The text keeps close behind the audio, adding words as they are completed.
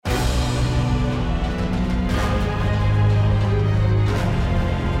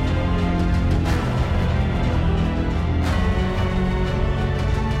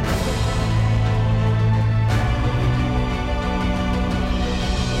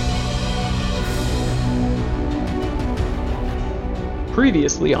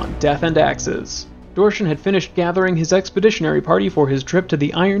Previously on Death and Axes. Dorshan had finished gathering his expeditionary party for his trip to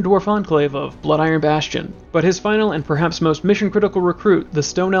the Iron Dwarf enclave of Blood Iron Bastion, but his final and perhaps most mission-critical recruit, the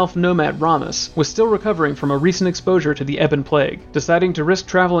Stone Elf nomad Ramus, was still recovering from a recent exposure to the Ebon Plague. Deciding to risk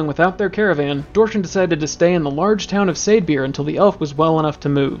traveling without their caravan, Dorshan decided to stay in the large town of Saidbeer until the elf was well enough to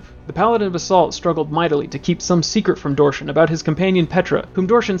move. The Paladin of Assault struggled mightily to keep some secret from Dorshan about his companion Petra, whom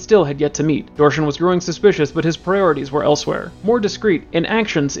Dorshan still had yet to meet. Dorshan was growing suspicious, but his priorities were elsewhere. More discreet, in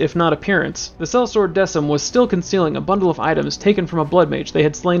actions if not appearance, the sellsword Decim was still concealing a bundle of items taken from a blood mage they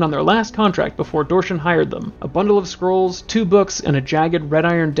had slain on their last contract before Dorshan hired them. A bundle of scrolls, 2 books, and a jagged red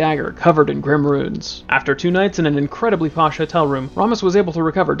iron dagger covered in grim runes. After 2 nights in an incredibly posh hotel room, Ramus was able to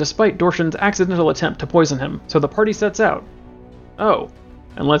recover despite Dorshan's accidental attempt to poison him, so the party sets out. Oh.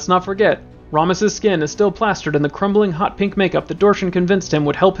 And let's not forget, Ramus's skin is still plastered in the crumbling hot pink makeup that Dorshan convinced him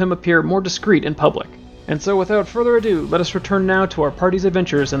would help him appear more discreet in public. And so without further ado, let us return now to our party's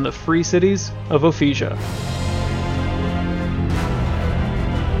adventures in the free cities of Ophesia.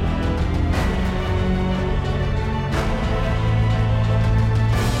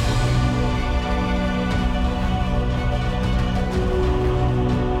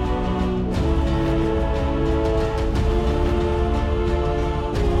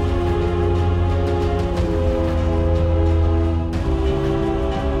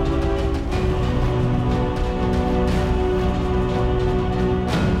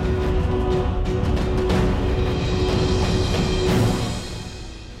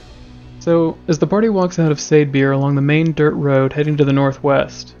 So, as the party walks out of Saidbeer along the main dirt road heading to the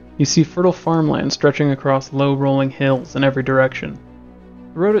northwest, you see fertile farmland stretching across low rolling hills in every direction.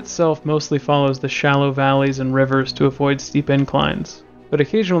 The road itself mostly follows the shallow valleys and rivers to avoid steep inclines, but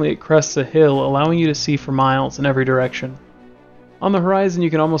occasionally it crests a hill, allowing you to see for miles in every direction. On the horizon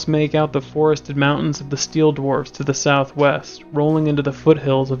you can almost make out the forested mountains of the Steel Dwarfs to the southwest, rolling into the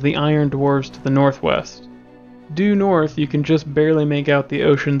foothills of the Iron Dwarfs to the northwest. Due north, you can just barely make out the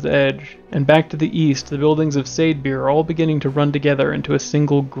ocean's edge, and back to the east, the buildings of Saidbeer are all beginning to run together into a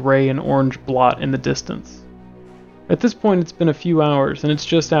single gray and orange blot in the distance. At this point, it's been a few hours, and it's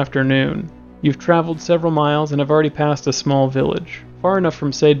just afternoon. You've traveled several miles and have already passed a small village, far enough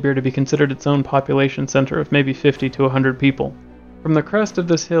from Saidbeer to be considered its own population center of maybe 50 to 100 people. From the crest of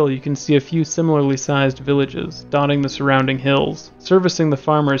this hill, you can see a few similarly sized villages, dotting the surrounding hills, servicing the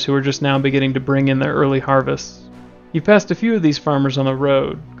farmers who are just now beginning to bring in their early harvests. You've passed a few of these farmers on the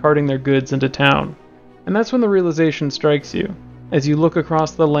road, carting their goods into town, and that's when the realization strikes you. As you look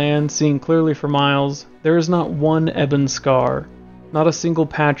across the land, seeing clearly for miles, there is not one ebon scar, not a single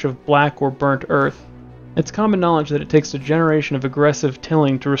patch of black or burnt earth. It's common knowledge that it takes a generation of aggressive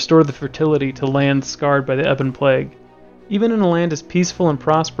tilling to restore the fertility to lands scarred by the Ebon Plague. Even in a land as peaceful and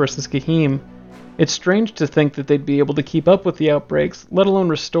prosperous as Kahim, it's strange to think that they'd be able to keep up with the outbreaks, let alone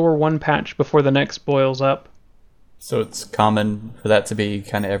restore one patch before the next boils up. So it's common for that to be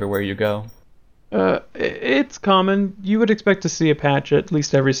kind of everywhere you go? It's common. You would expect to see a patch at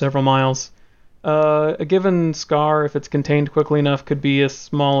least every several miles. A given scar, if it's contained quickly enough, could be as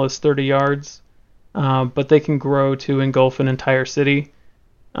small as 30 yards, but they can grow to engulf an entire city,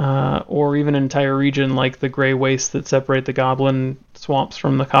 or even an entire region like the gray wastes that separate the Goblin swamps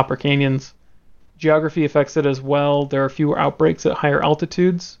from the Copper Canyons. Geography affects it as well. There are fewer outbreaks at higher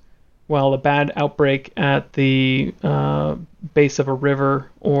altitudes, while a bad outbreak at the base of a river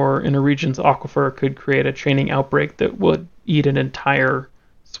or in a region's aquifer could create a chaining outbreak that would eat an entire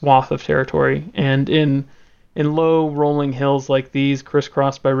swath of territory. And in low rolling hills like these,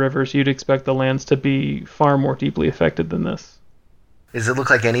 crisscrossed by rivers, you'd expect the lands to be far more deeply affected than this. Does it look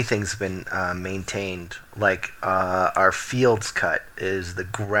like anything's been maintained? Like our fields cut? Is the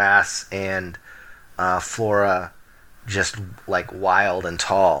grass and flora just like wild and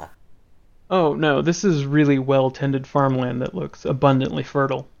tall? Oh, no, this is really well-tended farmland that looks abundantly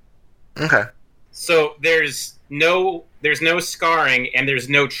fertile. Okay. So there's no scarring and there's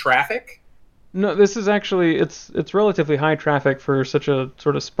no traffic? No, this is actually, it's relatively high traffic for such a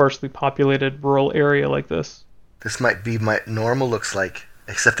sort of sparsely populated rural area like this. This might be what normal looks like,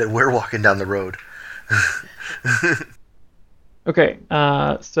 except that we're walking down the road. Okay,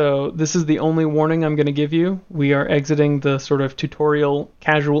 so this is the only warning I'm going to give you. We are exiting the sort of tutorial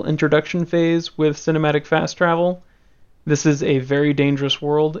casual introduction phase with cinematic fast travel. This is a very dangerous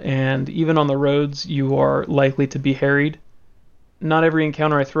world, and even on the roads, you are likely to be harried. Not every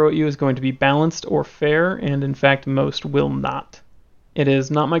encounter I throw at you is going to be balanced or fair, and in fact, most will not. It is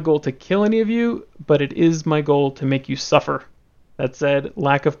not my goal to kill any of you, but it is my goal to make you suffer. That said,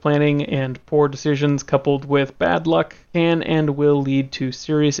 lack of planning and poor decisions coupled with bad luck can and will lead to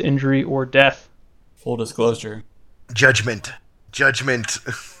serious injury or death. Full disclosure. Judgment. Judgment.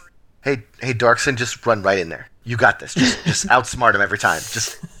 Hey, Darkson, just run right in there. You got this. Just outsmart him every time.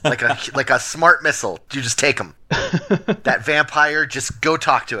 Just like a smart missile. You just take him. That vampire, just go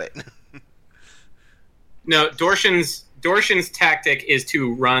talk to it. No, Dorshan's tactic is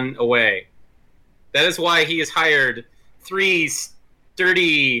to run away. That is why he has hired 3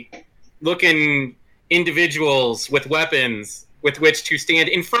 sturdy-looking individuals with weapons with which to stand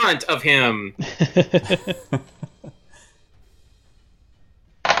in front of him.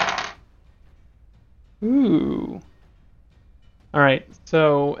 Ooh. Alright,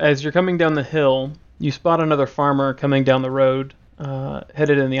 so as you're coming down the hill, you spot another farmer coming down the road,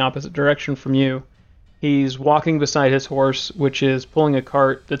 headed in the opposite direction from you. He's walking beside his horse, which is pulling a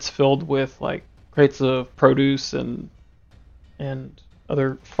cart that's filled with, like, crates of produce and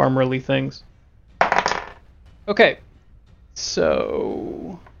other farmerly things. Okay,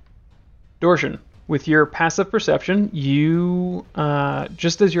 so Dorshan, with your passive perception, you,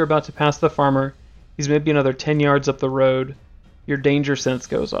 just as you're about to pass the farmer, he's maybe another 10 yards up the road, your danger sense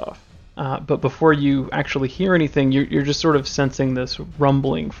goes off. But before you actually hear anything, you're just sort of sensing this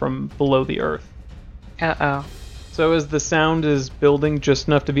rumbling from below the earth. Uh-oh. So as the sound is building just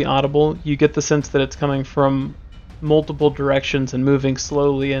enough to be audible, you get the sense that it's coming from multiple directions and moving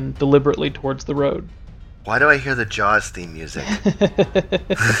slowly and deliberately towards the road. Why do I hear the Jaws theme music?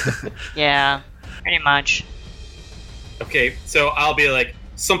 Yeah, pretty much. Okay, so I'll be like,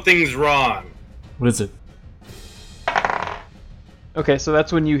 something's wrong. What is it? Okay, so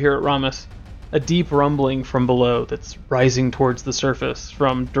that's when you hear it, Ramus. A deep rumbling from below that's rising towards the surface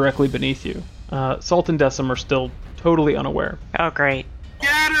from directly beneath you. Salt and Decim are still totally unaware. Oh, great.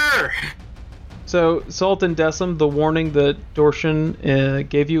 Get her! So, Salt and Decim, the warning that Dorshan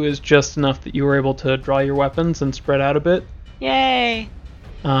gave you is just enough that you were able to draw your weapons and spread out a bit. Yay!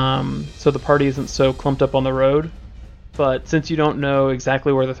 So the party isn't so clumped up on the road. But since you don't know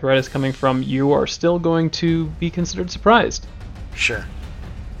exactly where the threat is coming from, you are still going to be considered surprised. Sure.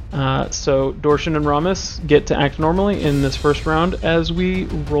 So Dorshan and Ramus get to act normally in this first round as we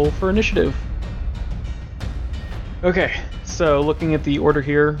roll for initiative. Okay, so looking at the order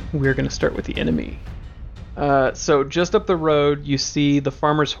here, we're going to start with the enemy. So just up the road, you see the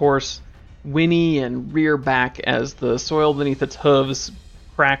farmer's horse whinny and rear back as the soil beneath its hooves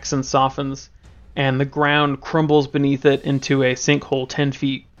cracks and softens, and the ground crumbles beneath it into a sinkhole 10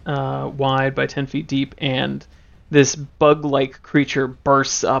 feet wide by 10 feet deep, and this bug-like creature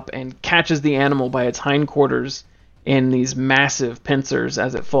bursts up and catches the animal by its hindquarters in these massive pincers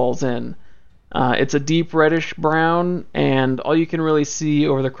as it falls in. It's a deep reddish brown, and all you can really see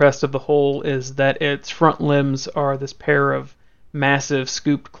over the crest of the hole is that its front limbs are this pair of massive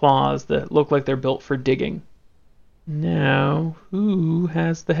scooped claws that look like they're built for digging. Now, who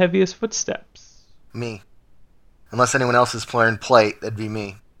has the heaviest footsteps? Me. Unless anyone else is wearing plate, that'd be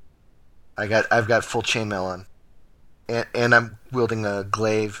me. I've got full chainmail on. And I'm wielding a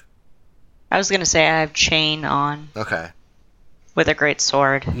glaive. I was gonna say I have chain on. Okay. With a great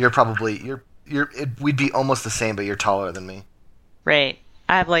sword. We'd be almost the same, but you're taller than me. Right.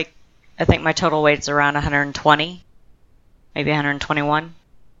 I have I think my total weight's around 120. Maybe 121.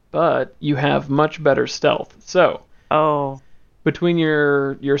 But you have much better stealth. So, between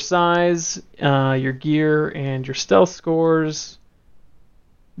your size, your gear, and your stealth scores,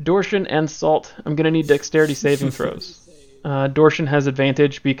 Dorshan and Salt, I'm going to need dexterity saving throws. Dorshan has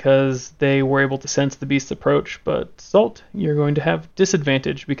advantage because they were able to sense the beast's approach, but Salt, you're going to have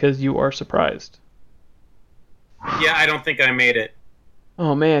disadvantage because you are surprised. Yeah, I don't think I made it.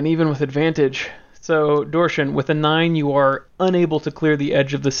 Oh man, even with advantage. So, Dorshan, with a 9, you are unable to clear the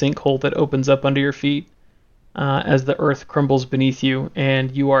edge of the sinkhole that opens up under your feet as the earth crumbles beneath you,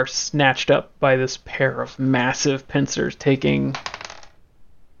 and you are snatched up by this pair of massive pincers, taking...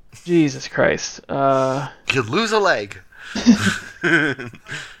 Jesus Christ. You lose a leg.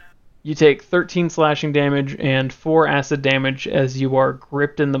 You take 13 slashing damage and 4 acid damage as you are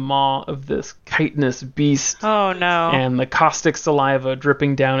gripped in the maw of this chitinous beast. Oh no. And the caustic saliva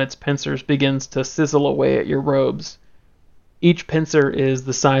dripping down its pincers begins to sizzle away at your robes. Each pincer is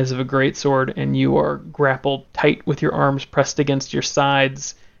the size of a greatsword, and you are grappled tight with your arms pressed against your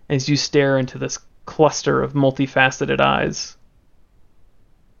sides as you stare into this cluster of multifaceted eyes.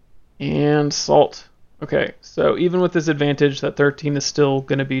 And Salt. Okay, so even with this advantage, that 13 is still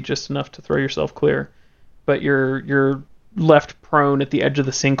going to be just enough to throw yourself clear. But you're left prone at the edge of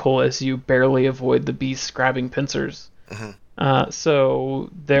the sinkhole as you barely avoid the beast's grabbing pincers. Mm-hmm. So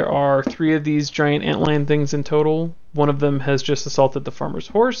there are 3 of these giant antlion things in total. One of them has just assaulted the farmer's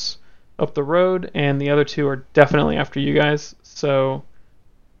horse up the road, and the other 2 are definitely after you guys. So,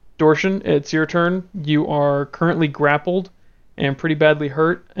 Dorshan, it's your turn. You are currently grappled, and pretty badly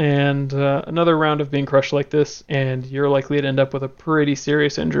hurt, and another round of being crushed like this, and you're likely to end up with a pretty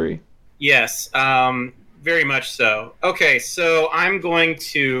serious injury. Yes, very much so. Okay, so I'm going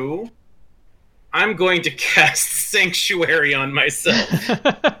to cast Sanctuary on myself.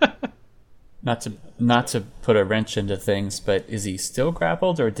 Not to put a wrench into things, but is he still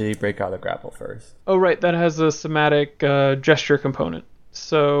grappled, or did he break out of grapple first? Oh, right, that has a somatic gesture component.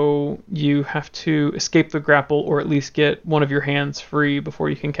 So you have to escape the grapple, or at least get one of your hands free before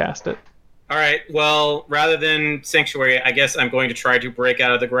you can cast it. All right, well, rather than Sanctuary, I guess I'm going to try to break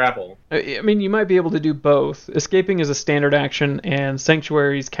out of the grapple. I mean, you might be able to do both. Escaping is a standard action, and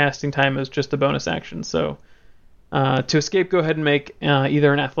Sanctuary's casting time is just a bonus action. So to escape, go ahead and make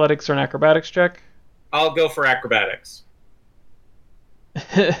either an athletics or an acrobatics check. I'll go for acrobatics.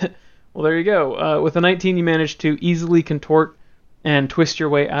 Well, there you go. With a 19, you manage to easily contort and twist your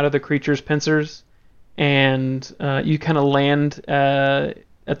way out of the creature's pincers, and you kind of land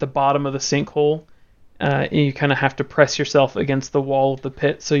at the bottom of the sinkhole. And you kind of have to press yourself against the wall of the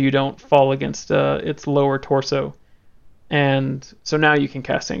pit so you don't fall against its lower torso. And so now you can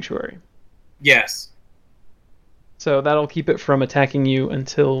cast Sanctuary. Yes. So that'll keep it from attacking you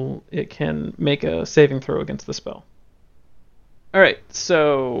until it can make a saving throw against the spell. Alright,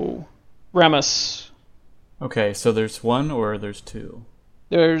 so Ramus. Okay, so there's one or there's two?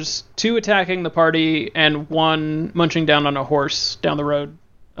 There's two attacking the party and one munching down on a horse down the road,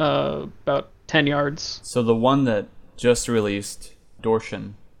 about 10 yards. So the one that just released,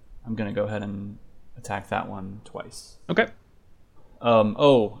 Dorshan, I'm going to go ahead and attack that one twice. Okay.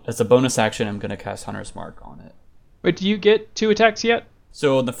 As a bonus action, I'm going to cast Hunter's Mark on it. Wait, do you get two attacks yet?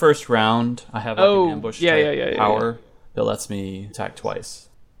 So in the first round, I have an ambush power that lets me attack twice.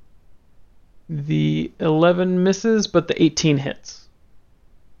 The 11 misses, but the 18 hits.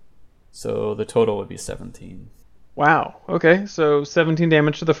 So the total would be 17. Wow. Okay, so 17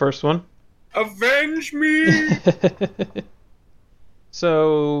 damage to the first one. Avenge me!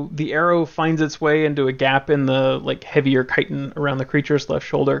 So the arrow finds its way into a gap in the heavier chitin around the creature's left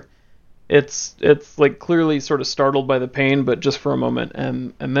shoulder. It's clearly sort of startled by the pain, but just for a moment,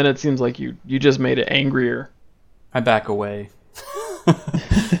 and then it seems like you just made it angrier. I back away.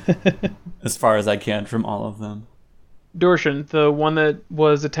 As far as I can from all of them. Dorshan, the one that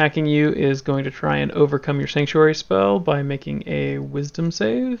was attacking you, is going to try and overcome your Sanctuary spell by making a Wisdom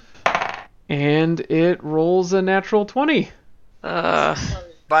save. And it rolls a natural 20. Bye,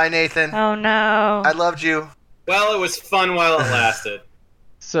 Nathan. Oh no. I loved you. Well, it was fun while it lasted.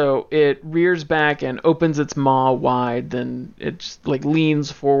 So it rears back and opens its maw wide, then it just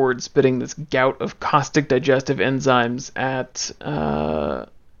leans forward, spitting this gout of caustic digestive enzymes at...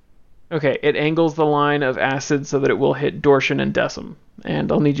 Okay, it angles the line of acid so that it will hit Dorshan and Decim. And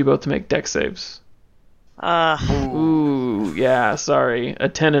I'll need you both to make dex saves. Ooh, yeah, sorry. A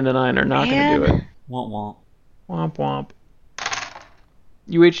 10 and a 9 are not going to do it. Womp womp. Womp womp.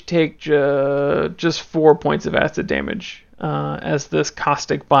 You each take just 4 points of acid damage as this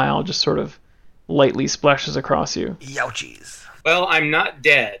caustic bile just sort of lightly splashes across you. Youchies. Well, I'm not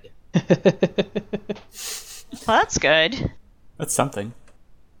dead. Well, that's good. That's something.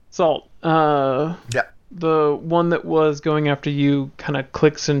 Salt. Yeah. The one that was going after you kind of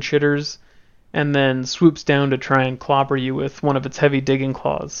clicks and chitters and then swoops down to try and clobber you with one of its heavy digging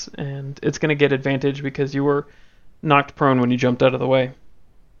claws. And it's going to get advantage because you were knocked prone when you jumped out of the way.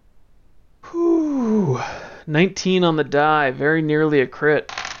 Whew. 19 on the die. Very nearly a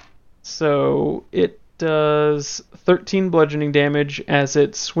crit. So it does 13 bludgeoning damage as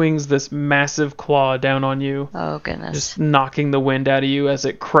it swings this massive claw down on you. Oh, goodness. Just knocking the wind out of you as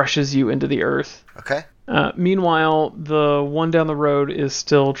it crushes you into the earth. Okay. Meanwhile, the one down the road is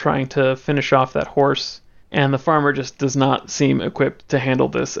still trying to finish off that horse, and the farmer just does not seem equipped to handle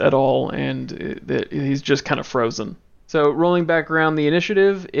this at all, and he's just kind of frozen. So, rolling back around the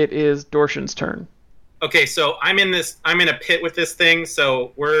initiative, it is Dorshan's turn. Okay, so I'm in a pit with this thing,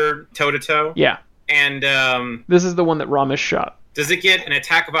 so we're toe to toe. Yeah. And this is the one that Ramesh shot. does it get an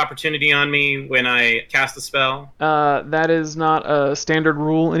attack of opportunity on me when I cast the spell? That is not a standard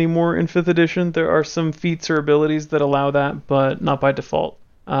rule anymore in 5th edition. There are some feats or abilities that allow that, but not by default.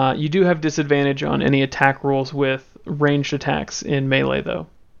 You do have disadvantage on any attack rolls with ranged attacks in melee, though.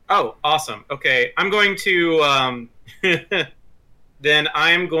 Oh, awesome. Okay, I'm going to... then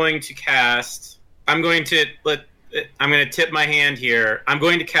I'm going to cast... I'm going to tip my hand here. I'm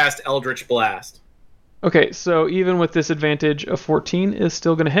going to cast Eldritch Blast. Okay, so even with disadvantage, a 14 is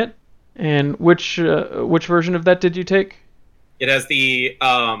still going to hit. And which version of that did you take? It has the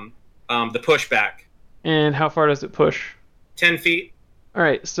pushback. And how far does it push? 10 feet. All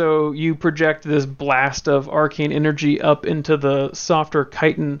right, so you project this blast of arcane energy up into the softer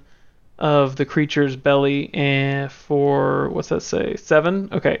chitin of the creature's belly, and for, what's that say, 7?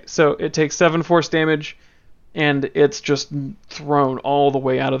 Okay, so it takes 7 force damage, and it's just thrown all the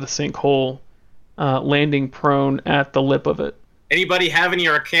way out of the sinkhole, landing prone at the lip of it. Anybody have any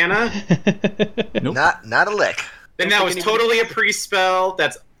Arcana? Nope. Not a lick. Then that was totally a pre-spell.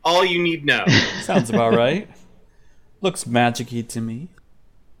 That's all you need know. Sounds about right. Looks magic-y to me.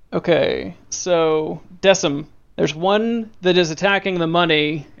 Okay, so Decim, there's one that is attacking the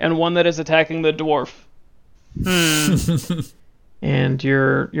money and one that is attacking the dwarf. And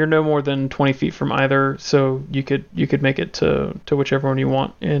you're no more than 20 feet from either, so you could make it to whichever one you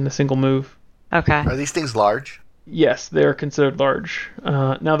want in a single move. Okay. Are these things large? Yes, they're considered large.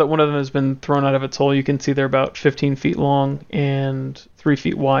 Now that one of them has been thrown out of its hole, you can see they're about 15 feet long and 3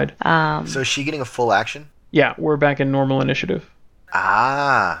 feet wide. So is she getting a full action? Yeah, we're back in normal initiative.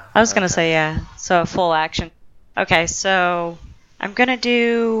 Ah. I was going to say, yeah. So full action. Okay, so I'm going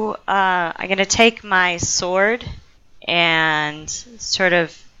to take my sword and sort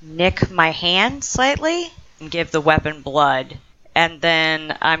of nick my hand slightly and give the weapon blood. And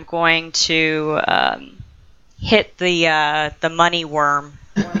then I'm going to hit the money worm.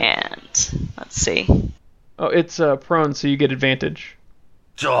 And let's see. Oh, it's prone, so you get advantage.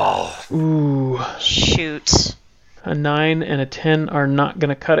 Oh. Ooh. Shoot. A 9 and a 10 are not going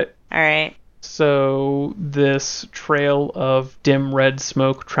to cut it. All right. So this trail of dim red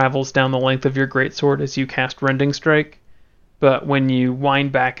smoke travels down the length of your greatsword as you cast Rending Strike. But when you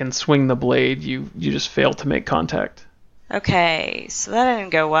wind back and swing the blade, you just fail to make contact. Okay, so that didn't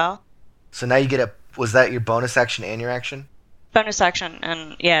go well. So now you get was that your bonus action and your action? Bonus action,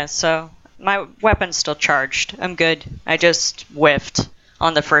 and yeah, so my weapon's still charged. I'm good. I just whiffed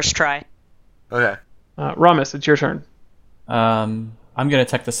on the first try. Okay. Ramus, it's your turn. I'm going to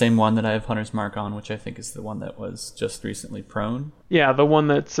attack the same one that I have Hunter's Mark on, which I think is the one that was just recently prone. Yeah, the one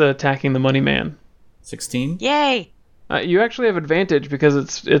that's attacking the money man. 16? Yay! You actually have advantage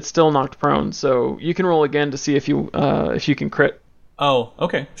because it's still knocked prone, so you can roll again to see if you can crit. Oh,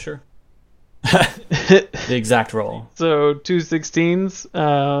 okay, sure. The exact roll. So 2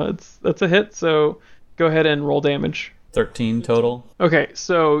 16s, that's a hit, so go ahead and roll damage. 13 total. Okay,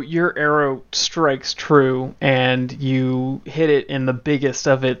 so your arrow strikes true, and you hit it in the biggest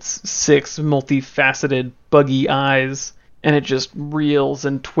of its 6 multifaceted, buggy eyes, and it just reels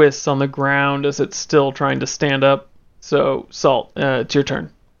and twists on the ground as it's still trying to stand up. So, Salt, it's your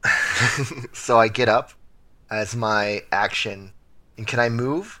turn. So I get up as my action, and can I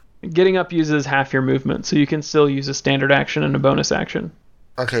move? Getting up uses half your movement, so you can still use a standard action and a bonus action.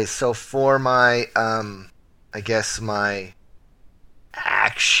 Okay, so for my, I guess my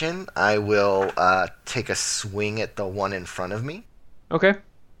action, I will take a swing at the one in front of me. Okay.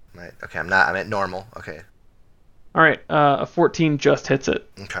 Right. Okay, I'm at normal. Okay. All right, a 14 just hits it.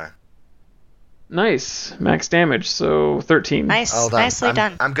 Okay. Nice. Max damage, so 13. Nice. Hold on. Nicely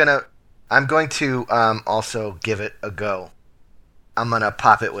done. I'm going to also give it a go. I'm going to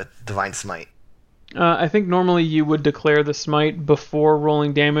pop it with Divine Smite. I think normally you would declare the smite before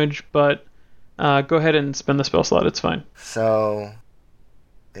rolling damage, but go ahead and spend the spell slot. It's fine. So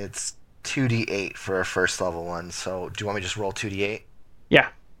it's 2d8 for a first level one. So do you want me to just roll 2d8? Yeah.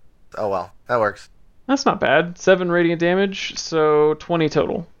 Oh, well. That works. That's not bad. 7 radiant damage, so 20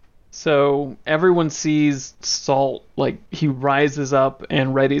 total. So everyone sees Salt, like, he rises up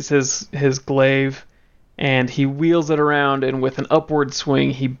and readies his glaive, and he wheels it around, and with an upward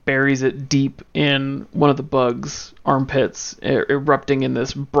swing, he buries it deep in one of the bug's armpits, erupting in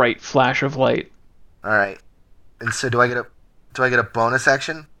this bright flash of light. All right. And so do I get a bonus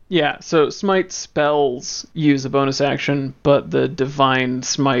action? Yeah, so Smite spells use a bonus action, but the Divine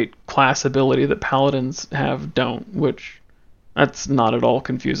Smite class ability that Paladins have don't, which that's not at all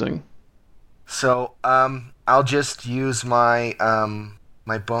confusing. So I'll just use my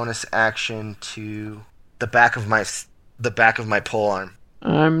my bonus action to the back of my polearm.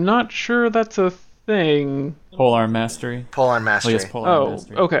 I'm not sure that's a thing. Polearm Mastery. Polearm Mastery. Oh, yes, Polearm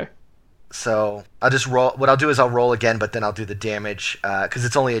Mastery. Okay. So I'll just roll. What I'll do is I'll roll again, but then I'll do the damage because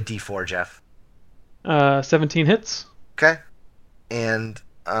it's only a D4, Jeff. 17 hits. Okay. And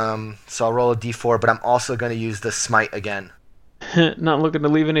so I'll roll a D4, but I'm also going to use the smite again. Not looking to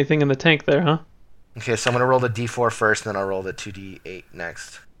leave anything in the tank there, huh? Okay, so I'm going to roll the D4 first, and then I'll roll the 2D8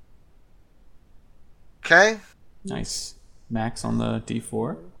 next. Okay. Nice. Max on the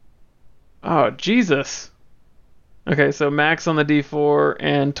D4. Oh, Jesus. Okay, so max on the D4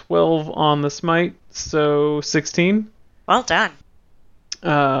 and 12 on the smite, so 16. Well done.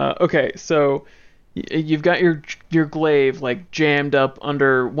 Okay, so You've got your glaive like jammed up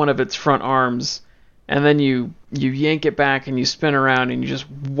under one of its front arms, and then you yank it back and you spin around and you just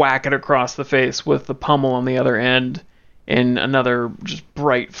whack it across the face with the pommel on the other end in another just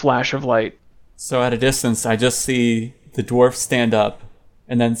bright flash of light. So at a distance, I just see the dwarf stand up,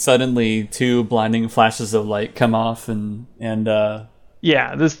 and then suddenly 2 blinding flashes of light come off, and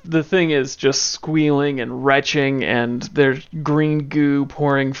Yeah, the thing is just squealing and retching, and there's green goo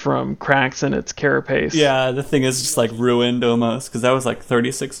pouring from cracks in its carapace. yeah, the thing is just like ruined almost, because that was like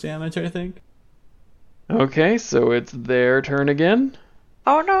 36 damage, I think. Okay, so it's their turn again.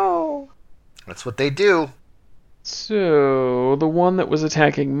 Oh no! That's what they do. So the one that was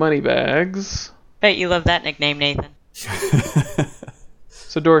attacking Moneybags. Bet you love that nickname, Nathan.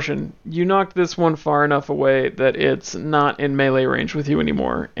 So Dorshan, you knocked this one far enough away that it's not in melee range with you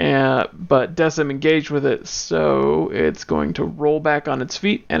anymore. But Decim engaged with it, so it's going to roll back on its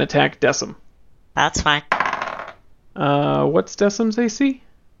feet and attack Decim. That's fine. What's Decim's AC?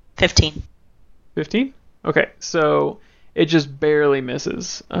 15. 15? Okay, so it just barely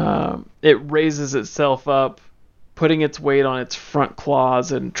misses. It raises itself up, putting its weight on its front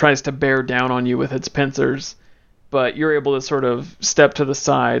claws, and tries to bear down on you with its pincers. But you're able to sort of step to the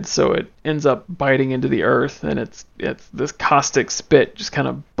side, so it ends up biting into the earth, and it's this caustic spit just kind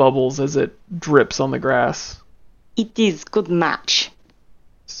of bubbles as it drips on the grass. It is good match.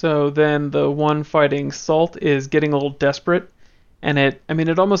 So then the one fighting Salt is getting a little desperate, and it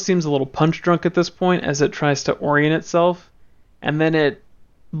almost seems a little punch drunk at this point as it tries to orient itself, and then it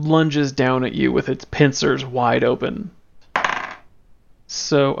lunges down at you with its pincers wide open.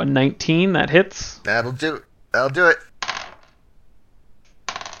 So a 19, that hits. That'll do it. That'll do it.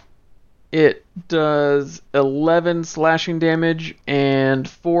 It does 11 slashing damage and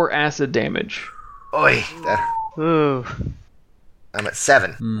 4 acid damage. Oi, Ooh. I'm at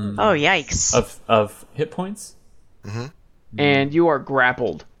 7. Oh, yikes. Of hit points? And you are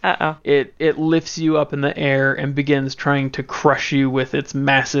grappled. Uh-oh. It lifts you up in the air and begins trying to crush you with its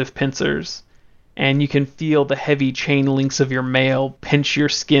massive pincers. And you can feel the heavy chain links of your mail pinch your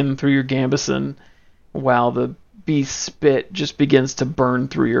skin through your gambeson, while the beast's spit just begins to burn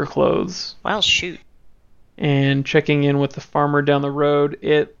through your clothes. Well, shoot. And checking in with the farmer down the road,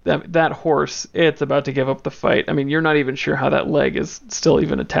 that horse, it's about to give up the fight. I mean, you're not even sure how that leg is still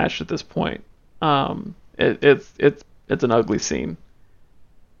even attached at this point. It's an ugly scene.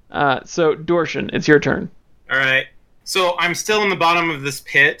 So Dorshan, it's your turn. All right. So I'm still in the bottom of this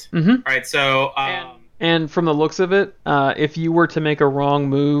pit. Mm-hmm. All right. So And from the looks of it, if you were to make a wrong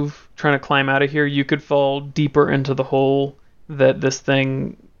move trying to climb out of here, you could fall deeper into the hole that this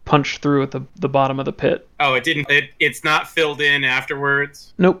thing punched through at the bottom of the pit. oh, it didn't. It's not filled in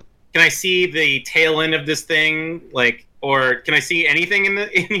afterwards. Nope. Can I see the tail end of this thing, or can I see anything in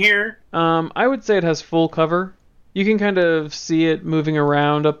here? I would say it has full cover. You can kind of see it moving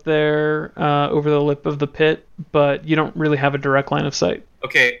around up there over the lip of the pit, but you don't really have a direct line of sight.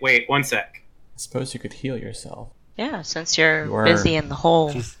 Okay, wait, one sec. I suppose you could heal yourself. Yeah, since you're You are- busy in the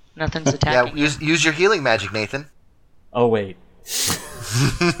hole, Jeez. nothing's Yeah, attacking you. use your healing magic, Nathan. Oh, wait.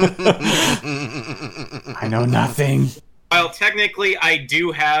 I know nothing. While technically I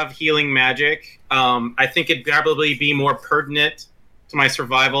do have healing magic, I think it'd probably be more pertinent to my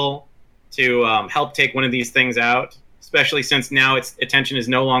survival to help take one of these things out, especially since now its attention is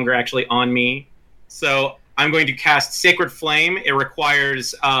no longer actually on me. So I'm going to cast Sacred Flame. It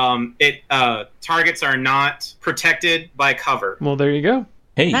requires targets are not protected by cover. Well, there you go.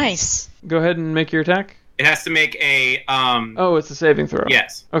 Hey. Nice. Go ahead and make your attack. It has to make a Oh, it's a saving throw.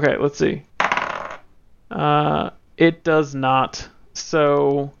 yes. Okay, let's see. It does not.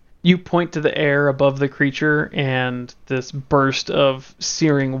 So you point to the air above the creature, and this burst of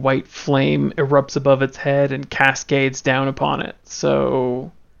searing white flame erupts above its head and cascades down upon it.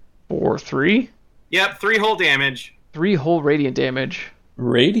 So, for 3? Yep, 3 whole damage. 3 whole radiant damage.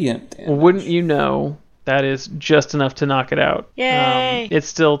 Radiant damage. Wouldn't you know, that is just enough to knock it out. Yay! It's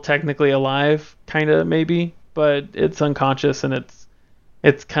still technically alive, kind of, maybe, but it's unconscious, and it's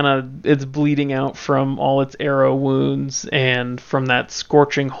bleeding out from all its arrow wounds and from that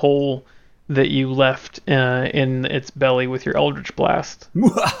scorching hole that you left in its belly with your Eldritch Blast.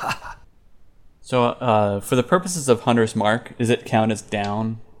 So, for the purposes of Hunter's Mark, does it count as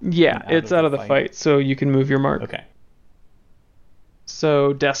down? Yeah, Out it's of out the of the fight. fight, so you can move your mark. Okay.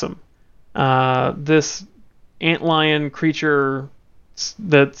 So, Decim. This antlion creature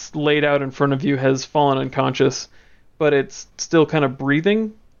that's laid out in front of you has fallen unconscious, but it's still kind of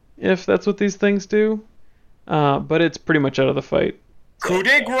breathing, if that's what these things do. But it's pretty much out of the fight. Coup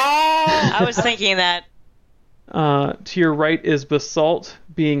de grace! I was thinking that. To your right is Basalt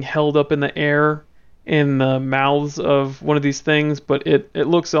being held up in the air, in the mouths of one of these things, but it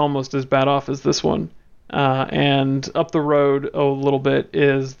looks almost as bad off as this one. And up the road a little bit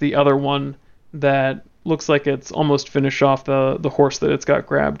is the other one that looks like it's almost finished off the horse that it's got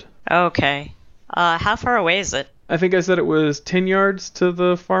grabbed. Okay. How far away is it? I think I said it was 10 yards to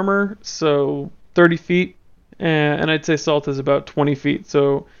the farmer, so 30 feet. And I'd say Salt is about 20 feet,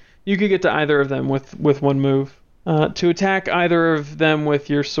 so you could get to either of them with one move. To attack either of them with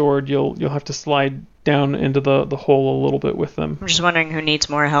your sword, you'll have to slide down into the hole a little bit with them. I'm just wondering who needs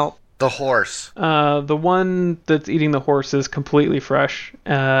more help. The horse. The one that's eating the horse is completely fresh,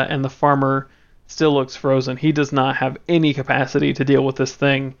 and the farmer still looks frozen. He does not have any capacity to deal with this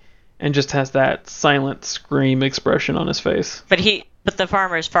thing, and just has that silent scream expression on his face. But the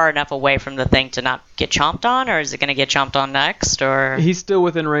farmer is far enough away from the thing to not get chomped on, or is it going to get chomped on next, or? He's still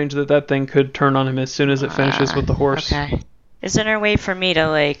within range that thing could turn on him as soon as it finishes with the horse. Okay. Is there a way for me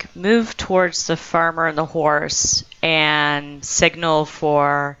to, move towards the farmer and the horse and signal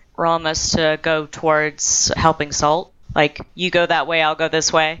for Ramos to go towards helping Salt? You go that way, I'll go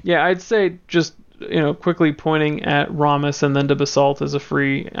this way? Yeah, I'd say just, quickly pointing at Ramos and then to Basalt is a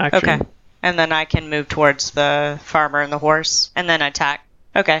free action. Okay. And then I can move towards the farmer and the horse, and then attack.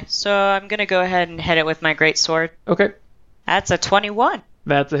 Okay, so I'm going to go ahead and hit it with my great sword. Okay. That's a 21.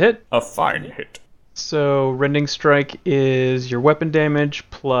 That's a hit. A fine hit. So Rending Strike is your weapon damage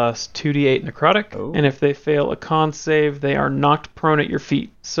plus 2d8 necrotic. Oh. And if they fail a con save, they are knocked prone at your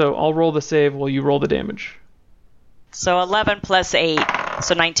feet. So I'll roll the save while you roll the damage. So 11 plus 8,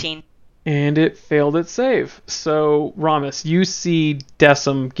 so 19. And it failed its save. So, Ramos, you see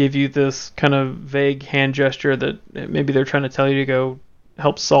Decim give you this kind of vague hand gesture that maybe they're trying to tell you to go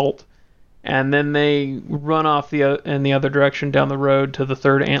help Salt. And then they run off in the other direction down the road to the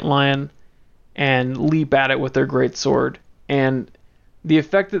third antlion and leap at it with their great sword. And the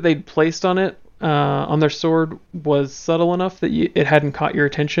effect that they'd placed on it, on their sword, was subtle enough that it hadn't caught your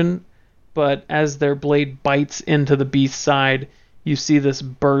attention. But as their blade bites into the beast's side, you see this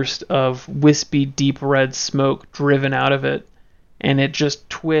burst of wispy, deep red smoke driven out of it, and it just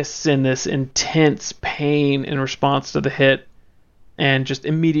twists in this intense pain in response to the hit, and just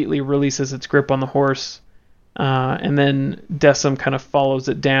immediately releases its grip on the horse. And then Decim kind of follows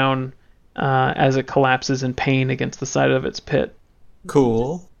it down as it collapses in pain against the side of its pit.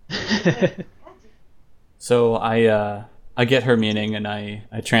 Cool. So I get her meaning, and I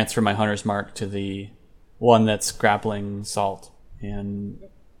transfer my hunter's mark to the one that's grappling Salt. And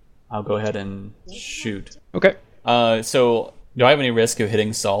I'll go ahead and shoot. Okay. So do I have any risk of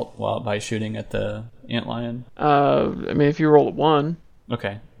hitting Salt by shooting at the antlion? If you roll a 1.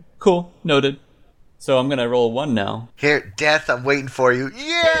 Okay. Cool. Noted. So I'm gonna roll a 1 now. Here, Death, I'm waiting for you.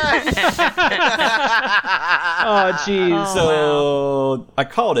 Yes! Oh, jeez. So I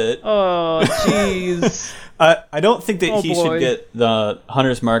called it. Oh, jeez. I don't think that he boy. should get the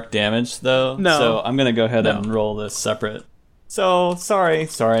hunter's mark damage, though. No. So I'm gonna go ahead and roll this separate. So, sorry.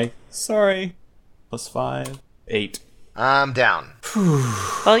 Plus 5. 8. I'm down.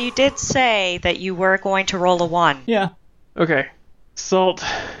 Well, you did say that you were going to roll a 1. Yeah. Okay. Salt,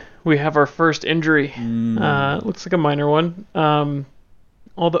 we have our first injury. Looks like a minor one.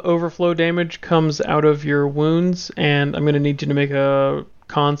 All the overflow damage comes out of your wounds, and I'm going to need you to make a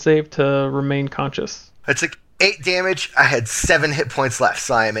con save to remain conscious. I took 8 damage. I had 7 hit points left,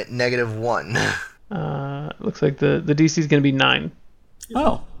 so I am at -1. Looks like the DC is going to be 9.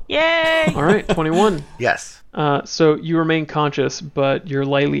 Oh. Yay! All right, 21. Yes. So you remain conscious, but you're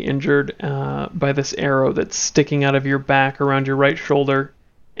lightly injured by this arrow that's sticking out of your back around your right shoulder,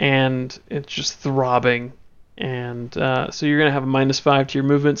 and it's just throbbing. And so you're going to have a -5 to your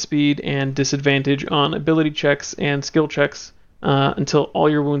movement speed and disadvantage on ability checks and skill checks until all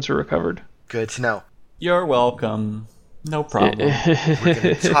your wounds are recovered. Good to know. You're welcome. No problem. We're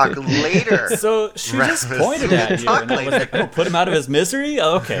going to talk later. So she just Rasmus. pointed at you, Talk and I was later. like, "Oh, put him out of his misery."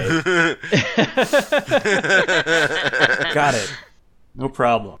 Okay, got it. No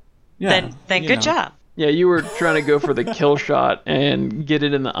problem. Yeah. Then you good know. job. Yeah, you were trying to go for the kill shot and get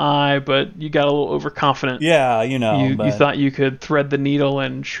it in the eye, but you got a little overconfident. Yeah, you know. You but thought you could thread the needle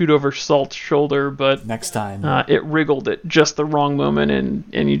and shoot over Salt's shoulder, but next time. it wriggled at just the wrong moment,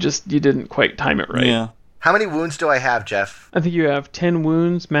 and you didn't quite time it right. Yeah. How many wounds do I have, Jeff? I think you have 10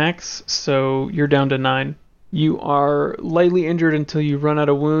 wounds max, so you're down to 9. You are lightly injured until you run out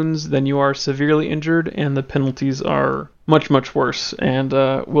of wounds, then you are severely injured, and the penalties are much, much worse. And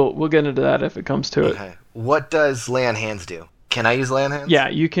we'll get into that if it comes to it. Okay. What does lay on hands do? Can I use lay on hands? Yeah,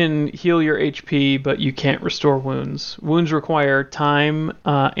 you can heal your HP, but you can't restore wounds. Wounds require time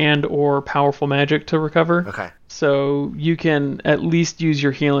and or powerful magic to recover. Okay. So you can at least use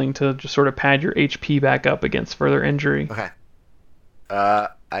your healing to just sort of pad your HP back up against further injury. Okay.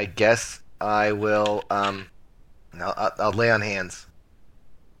 I guess I will. I'll lay on hands.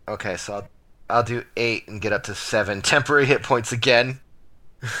 Okay, so I'll do 8 and get up to 7 temporary hit points again.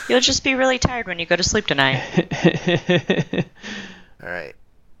 You'll just be really tired when you go to sleep tonight. All right,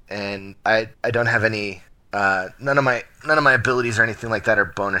 and I don't have any. None of my abilities or anything like that are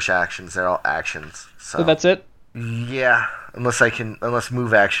bonus actions. They're all actions. So that's it? Yeah, unless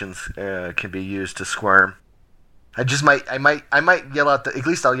move actions can be used to squirm. I might yell out at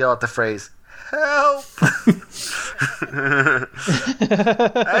least I'll yell out the phrase, "Help!"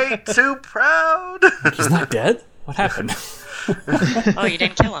 I ain't too proud. He's not dead? What happened? Oh, you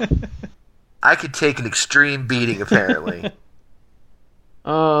didn't kill him. I could take an extreme beating, apparently.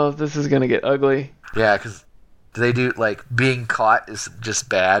 Oh, this is gonna get ugly. Yeah, because they do, like, being caught is just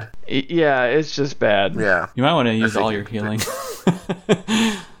bad. Yeah, it's just bad. Yeah. You might want to use all your healing.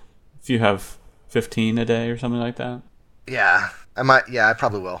 If you have 15 a day or something like that. Yeah. I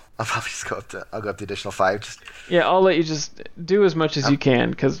probably will. I'll probably just go up the additional 5. Yeah, I'll let you just do as much as you can,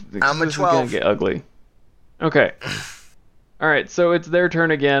 because this is gonna get ugly. Okay. Alright, so it's their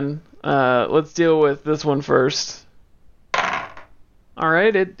turn again. Let's deal with this one first.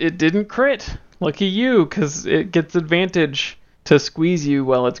 Alright, it didn't crit. Lucky you, because it gets advantage to squeeze you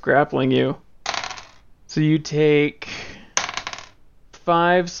while it's grappling you. So you take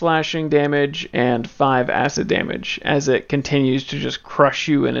 5 slashing damage and 5 acid damage as it continues to just crush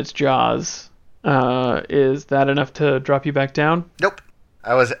you in its jaws. Is that enough to drop you back down? Nope.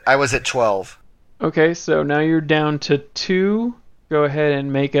 I was at 12. Okay, so now you're down to 2. Go ahead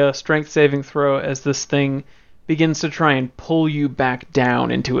and make a strength saving throw as this thing begins to try and pull you back down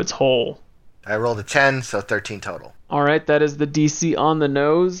into its hole. I rolled a 10, so 13 total. Alright, that is the DC on the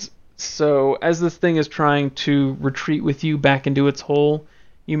nose. So as this thing is trying to retreat with you back into its hole,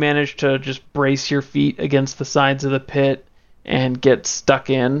 you manage to just brace your feet against the sides of the pit and get stuck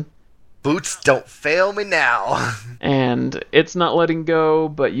in. Boots, don't fail me now. And it's not letting go,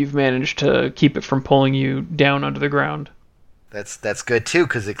 but you've managed to keep it from pulling you down under the ground. That's good too,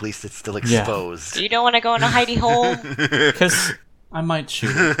 because at least it's still exposed. You don't want to go in a hidey hole? Because I might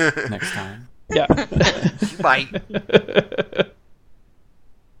shoot it next time. Yeah. You might.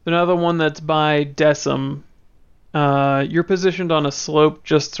 Another one that's by Decim. You're positioned on a slope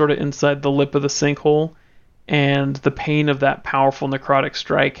just sort of inside the lip of the sinkhole, and the pain of that powerful necrotic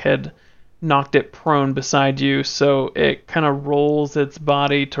strike had knocked it prone beside you, so it kind of rolls its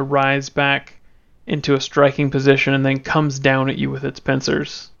body to rise back into a striking position and then comes down at you with its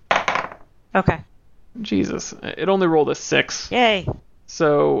pincers. Okay. Jesus. It only rolled a 6. Yay.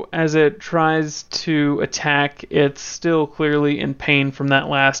 So as it tries to attack, it's still clearly in pain from that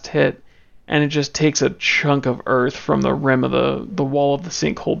last hit, and it just takes a chunk of earth from the rim of the wall of the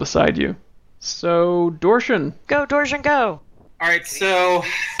sinkhole beside you. So, Dorshan. Go, Dorshan, go! Alright, so...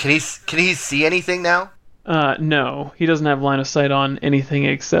 Can he see anything now? No. He doesn't have line of sight on anything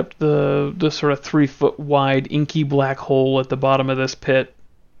except the sort of 3-foot wide inky black hole at the bottom of this pit.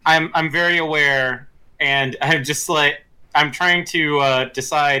 I'm very aware, and I'm just like... I'm trying to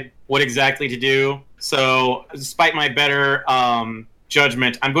decide what exactly to do. So, despite my better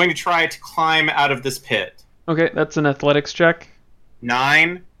judgment, I'm going to try to climb out of this pit. Okay, that's an athletics check.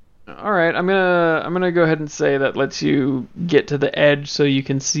 9. All right, I'm gonna go ahead and say that lets you get to the edge so you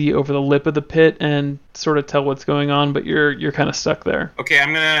can see over the lip of the pit and sort of tell what's going on, but you're kind of stuck there. Okay,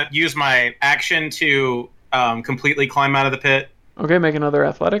 I'm gonna use my action to completely climb out of the pit. Okay, make another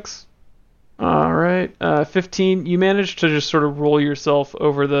athletics. All right, 15. You managed to just sort of roll yourself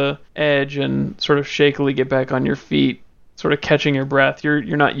over the edge and sort of shakily get back on your feet, sort of catching your breath. You're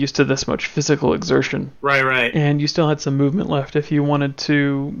not used to this much physical exertion. Right. And you still had some movement left if you wanted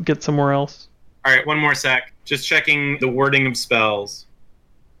to get somewhere else. All right, one more sec. Just checking the wording of spells.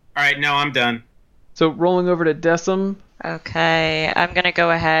 All right, no, I'm done. So rolling over to Decim. Okay, I'm going to go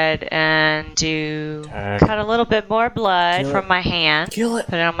ahead and cut a little bit more blood from my hand. Kill it.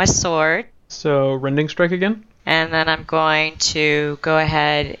 Put it on my sword. So rending strike again. And then I'm going to go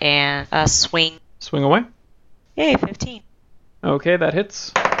ahead and swing. Swing away. Yay, 15. Okay, that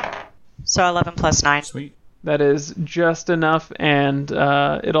hits. So 11 plus 9. Sweet. That is just enough, and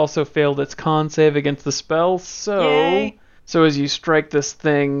it also failed its con save against the spell. Yay. So as you strike this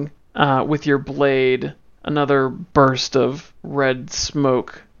thing with your blade, another burst of red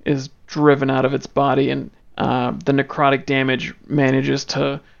smoke is driven out of its body, and the necrotic damage manages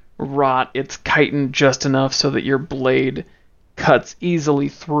to rot its chitin just enough so that your blade cuts easily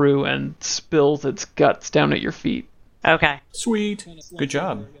through and spills its guts down at your feet. Okay. Sweet. Good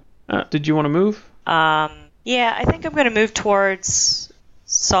job. Did you want to move? Yeah, I think I'm going to move towards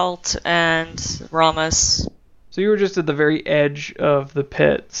Salt and Ramos. So you were just at the very edge of the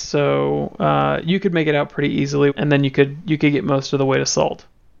pit, so you could make it out pretty easily, and then you could get most of the way to Salt.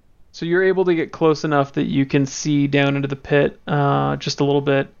 So you're able to get close enough that you can see down into the pit just a little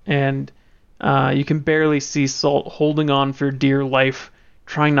bit, and you can barely see Salt holding on for dear life,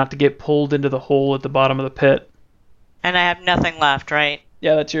 trying not to get pulled into the hole at the bottom of the pit. And I have nothing left, right?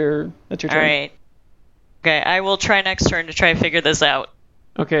 Yeah, that's your turn. All right. Okay, I will try next turn to try to figure this out.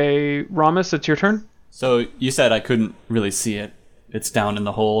 Okay, Ramos, it's your turn. So you said I couldn't really see it. It's down in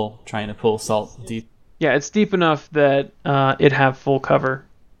the hole, trying to pull Salt deep. Yeah, it's deep enough that it'd have full cover.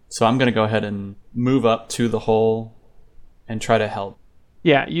 So I'm going to go ahead and move up to the hole and try to help.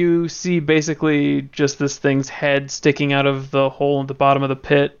 Yeah, you see basically just this thing's head sticking out of the hole at the bottom of the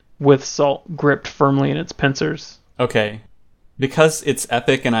pit with Salt gripped firmly in its pincers. Okay. Because it's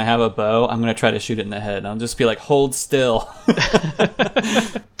epic and I have a bow, I'm going to try to shoot it in the head. I'll just be like, hold still.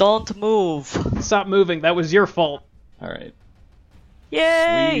 Don't move. Stop moving, that was your fault. All right.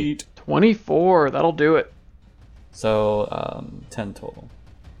 Yay! Sweet. 24, that'll do it. So, 10 total.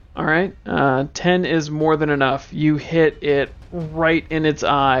 All right, 10 is more than enough. You hit it right in its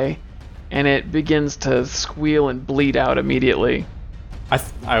eye, and it begins to squeal and bleed out immediately.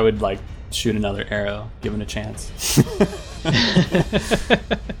 I would like shoot another arrow, given a chance.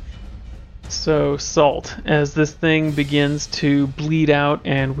 So, Salt, as this thing begins to bleed out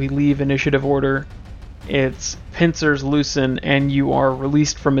and we leave initiative order, its pincers loosen and you are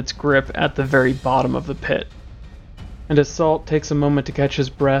released from its grip at the very bottom of the pit. And as Salt takes a moment to catch his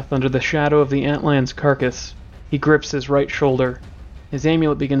breath under the shadow of the antland's carcass, he grips his right shoulder. His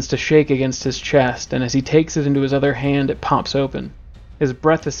amulet begins to shake against his chest, and as he takes it into his other hand, it pops open. His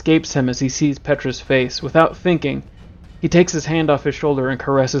breath escapes him as he sees Petra's face. Without thinking, he takes his hand off his shoulder and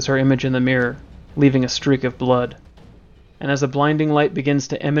caresses her image in the mirror, leaving a streak of blood. And as a blinding light begins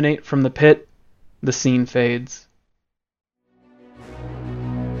to emanate from the pit, the scene fades.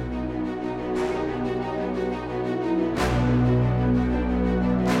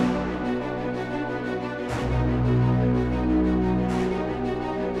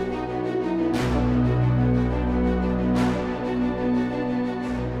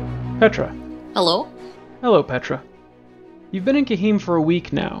 Petra. Hello? Hello, Petra. You've been in Kahim for a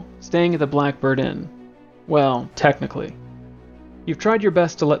week now, staying at the Blackbird Inn. Well, technically. You've tried your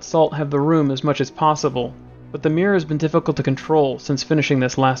best to let Salt have the room as much as possible, but the mirror has been difficult to control since finishing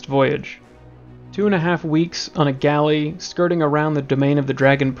this last voyage. 2.5 weeks on a galley, skirting around the domain of the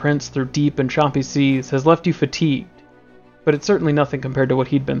Dragon Prince through deep and choppy seas has left you fatigued, but it's certainly nothing compared to what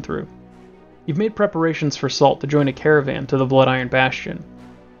he'd been through. You've made preparations for Salt to join a caravan to the Blood Iron Bastion,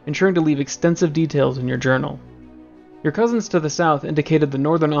 ensuring to leave extensive details in your journal. Your cousins to the south indicated the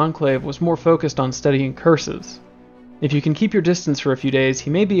Northern Enclave was more focused on studying curses. If you can keep your distance for a few days, he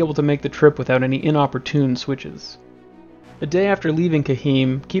may be able to make the trip without any inopportune switches. A day after leaving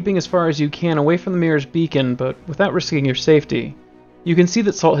Kahim, keeping as far as you can away from the mirror's beacon, but without risking your safety, you can see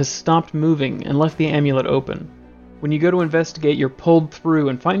that Salt has stopped moving and left the amulet open. When you go to investigate, you're pulled through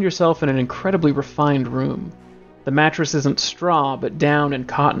and find yourself in an incredibly refined room. The mattress isn't straw, but down and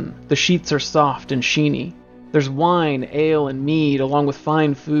cotton. The sheets are soft and sheeny. There's wine, ale, and mead, along with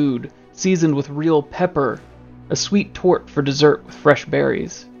fine food, seasoned with real pepper, a sweet torte for dessert with fresh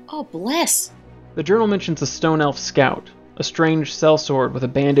berries. Oh, bless. The journal mentions a stone elf scout, a strange sellsword with a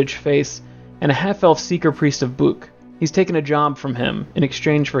bandaged face, and a half-elf seeker priest of Book. He's taken a job from him in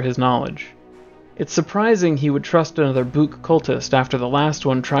exchange for his knowledge. It's surprising he would trust another Book cultist after the last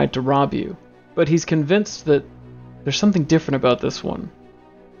one tried to rob you, but he's convinced that there's something different about this one.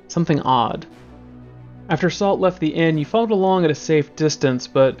 Something odd. After Salt left the inn, you followed along at a safe distance,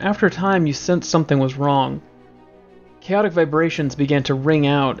 but after a time you sensed something was wrong. Chaotic vibrations began to ring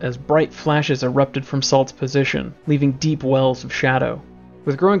out as bright flashes erupted from Salt's position, leaving deep wells of shadow.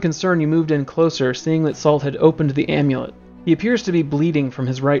 With growing concern, you moved in closer, seeing that Salt had opened the amulet. He appears to be bleeding from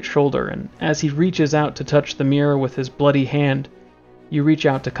his right shoulder, and as he reaches out to touch the mirror with his bloody hand, you reach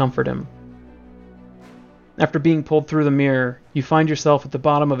out to comfort him. After being pulled through the mirror, you find yourself at the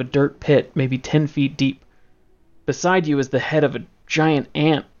bottom of a dirt pit, maybe 10 feet deep. Beside you is the head of a giant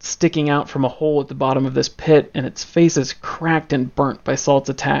ant sticking out from a hole at the bottom of this pit, and its face is cracked and burnt by Salt's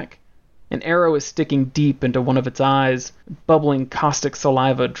attack. An arrow is sticking deep into one of its eyes. Bubbling caustic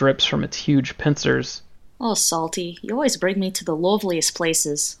saliva drips from its huge pincers. Oh, Salty, you always bring me to the loveliest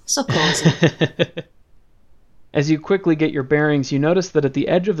places. So cozy. As you quickly get your bearings, you notice that at the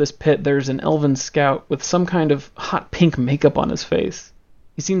edge of this pit there's an elven scout with some kind of hot pink makeup on his face.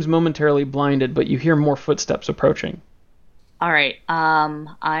 He seems momentarily blinded, but you hear more footsteps approaching. Alright,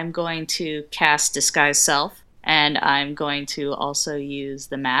 I'm going to cast Disguise Self, and I'm going to also use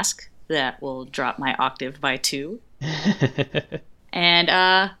the mask that will drop my octave by 2.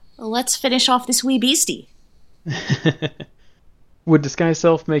 And, let's finish off this wee beastie. Would Disguise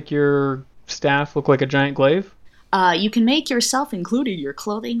Self make your staff look like a giant glaive? You can make yourself, including your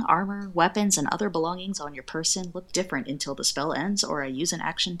clothing, armor, weapons, and other belongings on your person, look different until the spell ends or I use an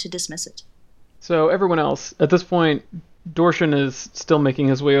action to dismiss it. So everyone else, at this point, Dorshan is still making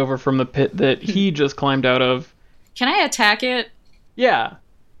his way over from the pit that he just climbed out of. Can I attack it? Yeah.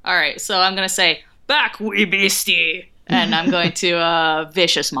 Alright, so I'm gonna say, "Back, wee beastie!" And I'm going to,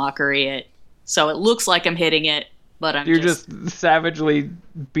 vicious mockery it. So it looks like I'm hitting it, but I'm You're just savagely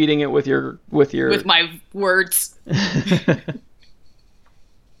beating it with your... with my words.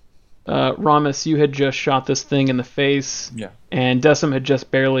 Ramus, you had just shot this thing in the face. Yeah. And Decim had just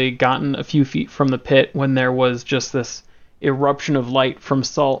barely gotten a few feet from the pit when there was just this eruption of light from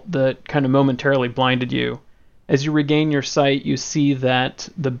Salt that kind of momentarily blinded you. As you regain your sight, you see that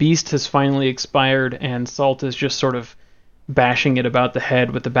the beast has finally expired and Salt is just sort of bashing it about the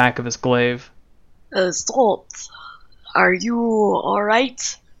head with the back of his glaive. Salt, are you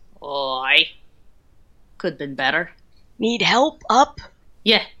alright? Oi. Could've been better. Need help up?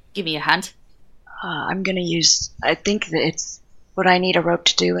 Yeah, give me a hand. I'm gonna use... I think that it's... Would I need a rope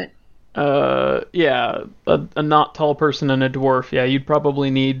to do it? Yeah, a not tall person and a dwarf. Yeah, you'd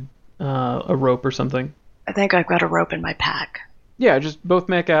probably need a rope or something. I think I've got a rope in my pack. Yeah, just both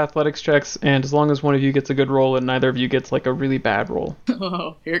make athletics checks, and as long as one of you gets a good roll and neither of you gets like a really bad roll.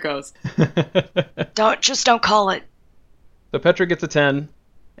 Oh, here goes. Don't call it. So Petra gets a 10,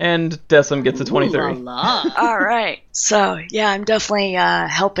 and Decim gets a 23. Ooh la la. Alright, so, yeah, I'm definitely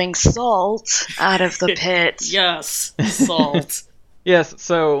helping Salt out of the pit. Yes, Salt. Yes,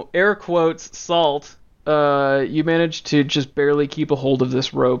 so air quotes Salt. You managed to just barely keep a hold of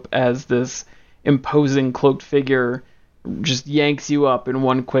this rope as this imposing cloaked figure just yanks you up in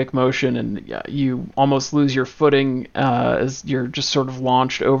one quick motion, and you almost lose your footing as you're just sort of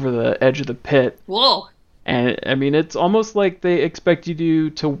launched over the edge of the pit. Whoa. And I mean, it's almost like they expect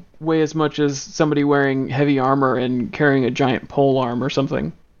you to weigh as much as somebody wearing heavy armor and carrying a giant pole arm or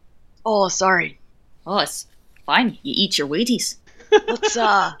something. Oh, sorry. Oh, it's fine. You eat your Wheaties. Let's,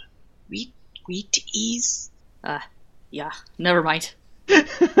 Wheaties? Yeah, never mind.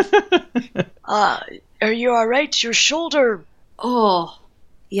 Are you alright? Your shoulder... Oh,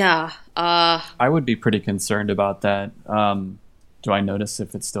 yeah, I would be pretty concerned about that. Do I notice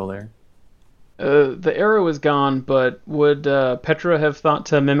if it's still there? The arrow is gone, but would Petra have thought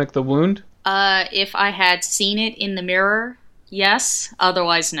to mimic the wound? If I had seen it in the mirror, yes.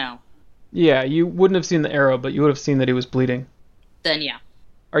 Otherwise, no. Yeah, you wouldn't have seen the arrow, but you would have seen that he was bleeding. Then, yeah.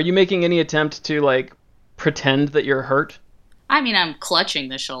 Are you making any attempt to, like, pretend that you're hurt? I mean, I'm clutching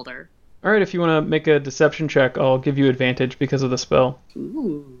the shoulder. Alright, if you want to make a deception check, I'll give you advantage because of the spell.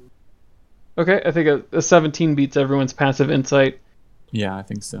 Ooh. Okay, I think a 17 beats everyone's passive insight, Yeah, I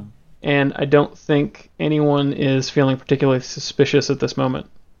think so. and I don't think anyone is feeling particularly suspicious at this moment.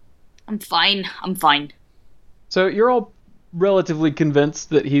 I'm fine. So you're all relatively convinced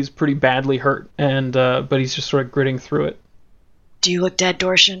that he's pretty badly hurt, and but he's just sort of gritting through it. Do you look dead,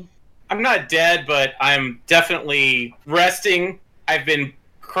 Dorshan? I'm not dead, but I'm definitely resting. I've been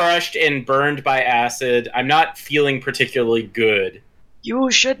crushed and burned by acid. I'm not feeling particularly good.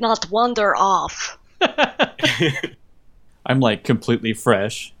 You should not wander off. I'm like completely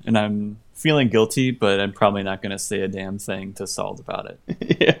fresh, and I'm feeling guilty, but I'm probably not going to say a damn thing to Salt about it.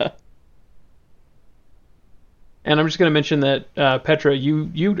 Yeah. And I'm just going to mention that, Petra,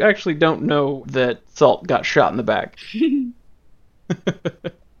 you actually don't know that Salt got shot in the back.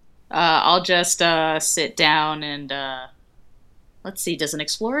 I'll just sit down and let's see. Does an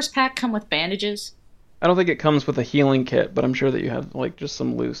explorer's pack come with bandages? I don't think it comes with a healing kit, but I'm sure that you have like just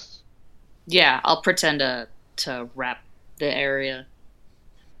some loose. Yeah, I'll pretend to wrap the area.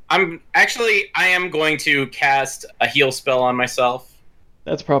 I am going to cast a heal spell on myself.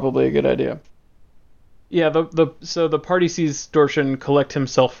 That's probably a good idea. Yeah, so the party sees Dorshan collect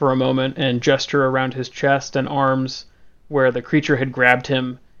himself for a moment and gesture around his chest and arms where the creature had grabbed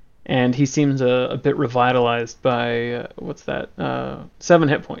him, and he seems a bit revitalized by, 7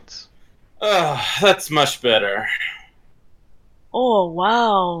 hit points. Oh, that's much better. Oh,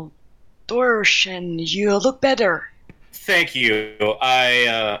 wow. Dorshan, you look better. Thank you.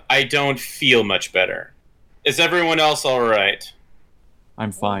 I don't feel much better. Is everyone else all right?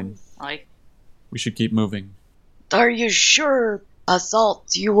 I'm fine. We should keep moving. Are you sure,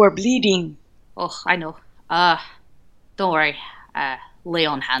 Salt, you were bleeding? Oh, I know. Don't worry. Lay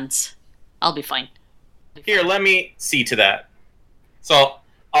on hands. I'll be fine. Here, let me see to that. So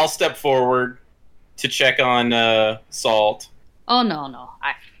I'll step forward to check on Salt. Oh, no.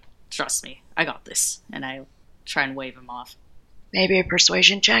 Trust me. I got this. And I try and wave him off. Maybe a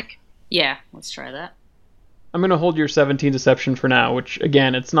persuasion check? Yeah, let's try that. I'm going to hold your 17 deception for now, which,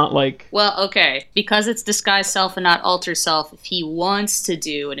 again, it's not like... Well, okay. Because it's disguise self and not alter self, if he wants to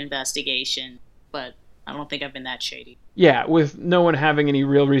do an investigation, but I don't think I've been that shady. Yeah, with no one having any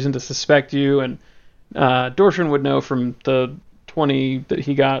real reason to suspect you, and Dorshan would know from the 20 that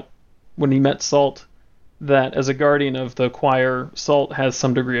he got when he met Salt that as a guardian of the choir, Salt has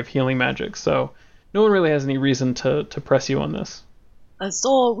some degree of healing magic, so no one really has any reason to press you on this.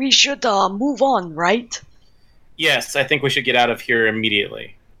 So we should move on, right? Yes, I think we should get out of here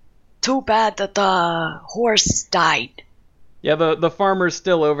immediately. Too bad that the horse died. Yeah, the farmer's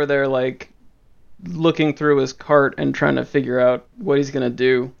still over there, like, looking through his cart and trying to figure out what he's gonna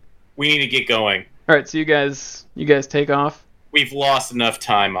do. We need to get going. Alright, so you guys take off? We've lost enough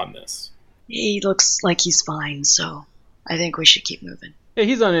time on this. He looks like he's fine, so I think we should keep moving. Yeah,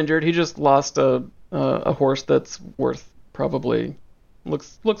 he's uninjured. He just lost a horse that's worth probably...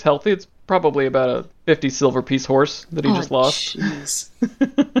 Looks healthy. It's probably about a 50 silver piece horse that he just lost. Jeez.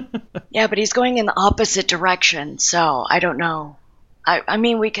 Yeah, but he's going in the opposite direction, so I don't know. I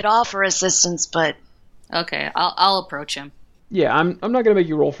mean, we could offer assistance, but... Okay, I'll approach him. Yeah, I'm not gonna make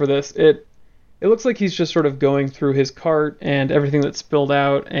you roll for this. It looks like he's just sort of going through his cart and everything that's spilled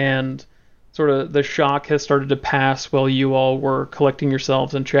out, and sort of the shock has started to pass while you all were collecting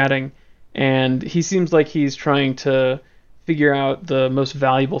yourselves and chatting, and he seems like he's trying to figure out the most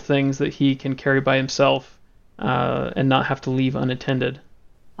valuable things that he can carry by himself and not have to leave unattended.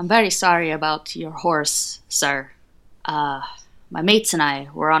 I'm very sorry about your horse, sir. My mates and I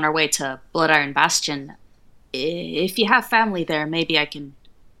were on our way to Blood Iron Bastion. If you have family there, maybe I can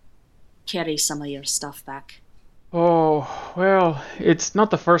carry some of your stuff back. Oh, well, it's not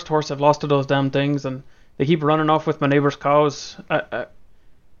the first horse I've lost to those damn things, and they keep running off with my neighbor's cows.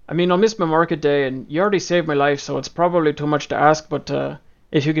 I mean, I'll miss my market day, and you already saved my life, so it's probably too much to ask, but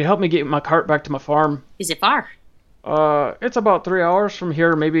if you could help me get my cart back to my farm. Is it far? It's about 3 hours from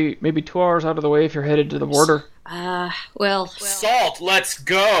here, maybe 2 hours out of the way if you're headed to the border. Well... Salt, let's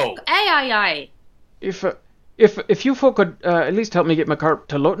go! Aye. If you folk could at least help me get my cart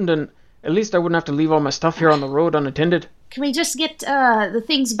to Lotenden, at least I wouldn't have to leave all my stuff here on the road unattended. Can we just get the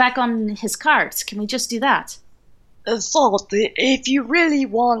things back on his cart? Can we just do that? Salt, if you really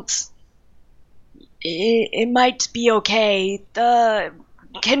want, it might be okay.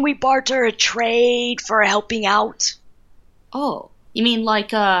 Can we barter a trade for helping out? Oh, you mean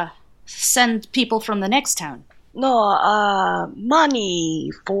like, send people from the next town? No, money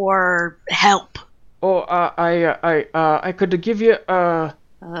for help. Oh, I could give you,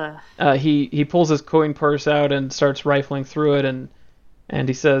 he pulls his coin purse out and starts rifling through it, and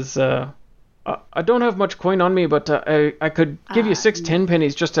he says, I don't have much coin on me, but I could give you 6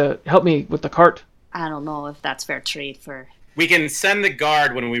 10-pennies just to help me with the cart. I don't know if that's fair trade for... We can send the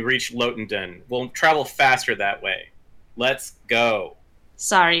guard when we reach Lotenden. We'll travel faster that way. Let's go.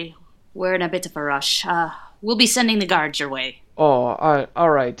 Sorry, we're in a bit of a rush. We'll be sending the guard your way. Oh,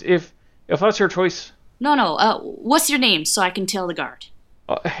 alright. If that's your choice. No, what's your name so I can tell the guard?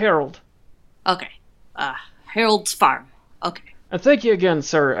 Harold. Okay. Harold's farm. Okay. And thank you again,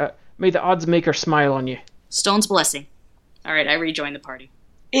 sir. May the odds maker smile on you. Stone's blessing. Alright, I rejoin the party.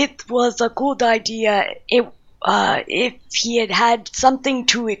 It was a good idea. If he had something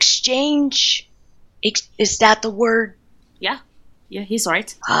to exchange, is that the word? Yeah, he's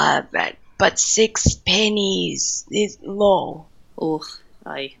right. But 6 pennies is low. Oh,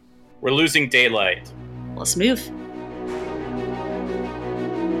 aye. We're losing daylight. Let's move.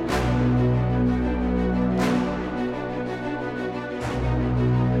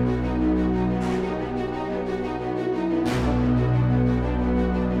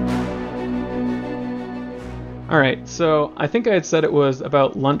 Alright, so I think I had said it was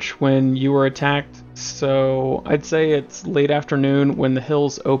about lunch when you were attacked, so I'd say it's late afternoon when the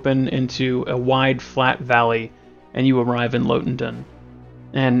hills open into a wide, flat valley, and you arrive in Lotenden.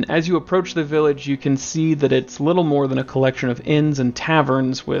 And as you approach the village, you can see that it's little more than a collection of inns and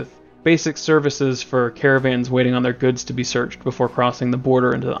taverns with basic services for caravans waiting on their goods to be searched before crossing the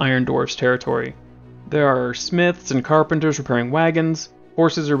border into the Iron Dwarfs' territory. There are smiths and carpenters repairing wagons,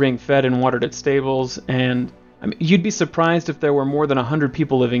 horses are being fed and watered at stables, and you'd be surprised if there were more than 100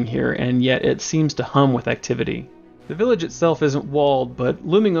 people living here, and yet it seems to hum with activity. The village itself isn't walled, but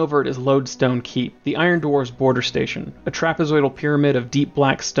looming over it is Lodestone Keep, the Iron Dwarfs' border station, a trapezoidal pyramid of deep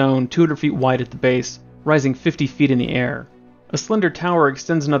black stone 200 feet wide at the base, rising 50 feet in the air. A slender tower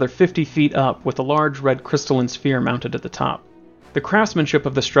extends another 50 feet up, with a large red crystalline sphere mounted at the top. The craftsmanship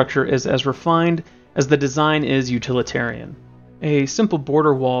of the structure is as refined as the design is utilitarian. A simple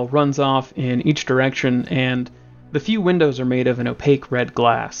border wall runs off in each direction, and the few windows are made of an opaque red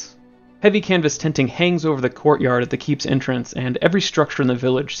glass. Heavy canvas tinting hangs over the courtyard at the keep's entrance, and every structure in the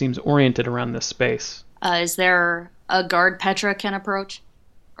village seems oriented around this space. Is there a guard Petra can approach?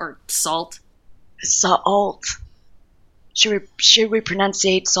 Or Salt? Salt. Should we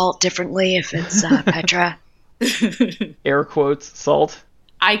pronunciate salt differently if it's Petra? Air quotes, Salt.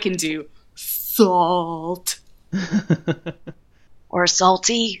 I can do Salt. Or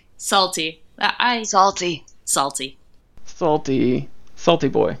salty? Salty. Salty. Salty. Salty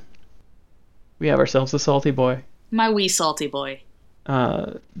boy. We have ourselves a salty boy. My wee salty boy.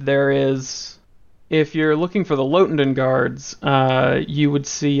 There is... If you're looking for the Lotenden guards, you would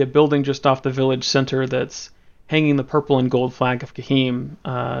see a building just off the village center that's hanging the purple and gold flag of Kahim.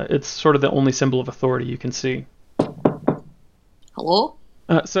 It's sort of the only symbol of authority you can see. Hello?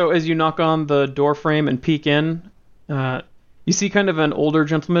 So as you knock on the door frame and peek in, you see kind of an older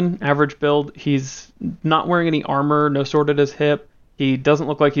gentleman, average build. He's not wearing any armor, no sword at his hip. He doesn't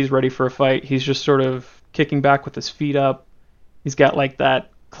look like he's ready for a fight. He's just sort of kicking back with his feet up. He's got like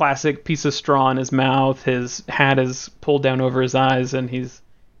that classic piece of straw in his mouth. His hat is pulled down over his eyes, and he's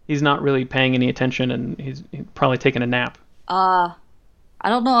not really paying any attention, and he's probably taking a nap. I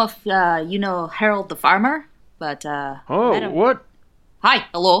don't know if you know Harold the farmer, but What? Hi,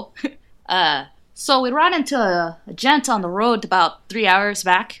 hello. So we ran into a gent on the road about 3 hours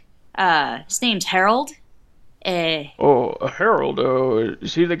back. His name's Harold. Harold.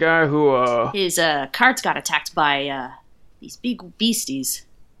 Is he the guy who, His carts got attacked by these big beasties.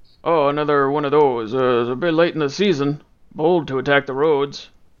 Oh, another one of those. It's a bit late in the season. Bold to attack the roads.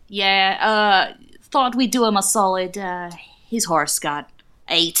 Yeah, thought we'd do him a solid. His horse got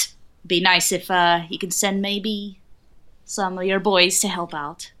ate. Be nice if you could send maybe some of your boys to help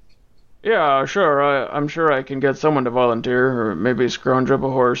out. Yeah, sure. I'm sure I can get someone to volunteer, or maybe scrounge up a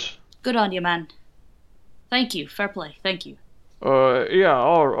horse. Good on you, man. Thank you. Fair play. Thank you. Yeah,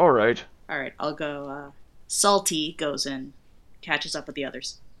 all right. Alright, I'll go. Salty goes in, catches up with the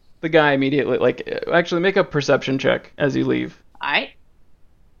others. The guy immediately, actually make a perception check as you leave. Alright.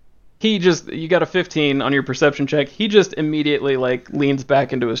 You got a 15 on your perception check. He just immediately, leans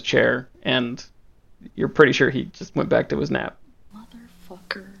back into his chair, and you're pretty sure he just went back to his nap.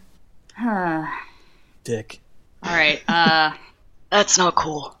 Motherfucker. Huh. Dick. Alright, That's not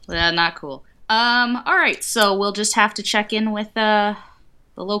cool. not cool. Alright, so we'll just have to check in with, the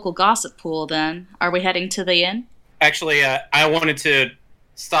local gossip pool then. Are we heading to the inn? Actually, I wanted to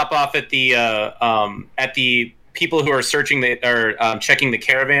stop off at the people who are checking the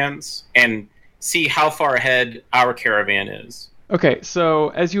caravans and see how far ahead our caravan is. Okay, so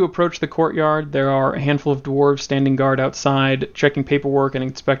as you approach the courtyard, there are a handful of dwarves standing guard outside, checking paperwork and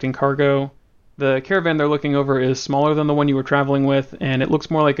inspecting cargo. The caravan they're looking over is smaller than the one you were traveling with, and it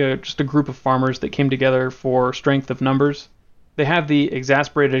looks more like just a group of farmers that came together for strength of numbers. They have the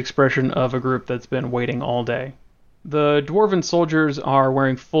exasperated expression of a group that's been waiting all day. The dwarven soldiers are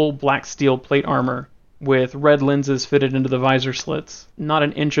wearing full black steel plate armor, with red lenses fitted into the visor slits. Not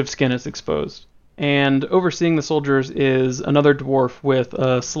an inch of skin is exposed. And overseeing the soldiers is another dwarf with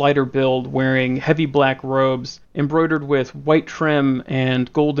a slighter build wearing heavy black robes embroidered with white trim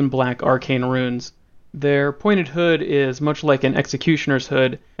and gold and black arcane runes. Their pointed hood is much like an executioner's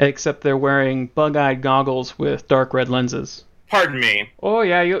hood, except they're wearing bug-eyed goggles with dark red lenses. Pardon me. Oh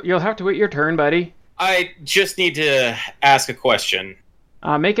yeah, you'll have to wait your turn, buddy. I just need to ask a question.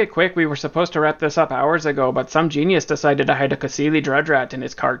 Make it quick. We were supposed to wrap this up hours ago, but some genius decided to hide a Kasili Drudrat in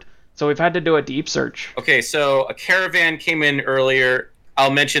his cart, so we've had to do a deep search. Okay, so a caravan came in earlier.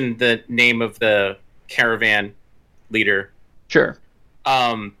 I'll mention the name of the caravan leader. Sure.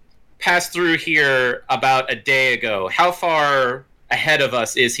 Passed through here about a day ago. How far ahead of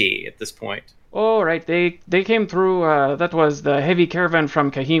us is he at this point? Oh, right. They came through, that was the heavy caravan from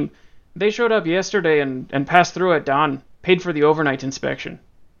Kahim. They showed up yesterday and passed through at dawn. Paid for the overnight inspection.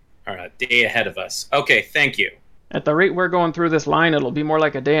 All right, a day ahead of us. Okay, thank you. At the rate we're going through this line, it'll be more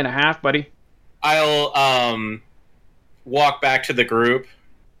like a day and a half, buddy. I'll walk back to the group.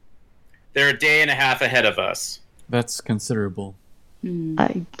 They're a day and a half ahead of us. That's considerable.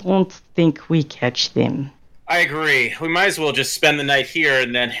 I don't think we catch them. I agree. We might as well just spend the night here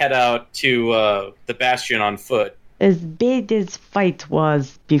and then head out to the Bastion on foot. As bad as fight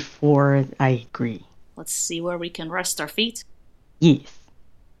was before, I agree. Let's see where we can rest our feet. Yes.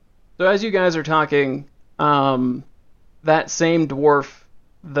 So as you guys are talking, that same dwarf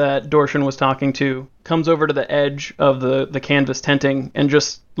that Dorshan was talking to comes over to the edge of the canvas tenting, and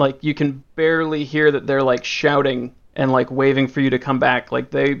just, you can barely hear that they're, shouting and like waving for you to come back.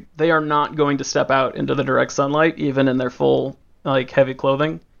 Like they are not going to step out into the direct sunlight, even in their full like heavy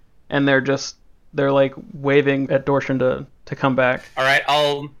clothing, and they're like waving at Dorshin to come back. All right,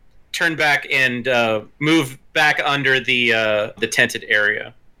 I'll turn back and move back under the tented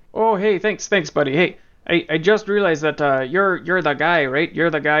area. Oh, hey, thanks, buddy. Hey, I just realized that you're the guy, right? You're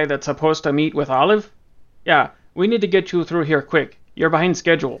the guy that's supposed to meet with Olive? Yeah, we need to get you through here quick. You're behind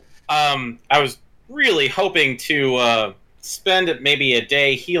schedule. I was really hoping to spend maybe a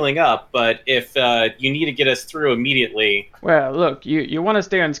day healing up, but if you need to get us through immediately... Well, look, you want to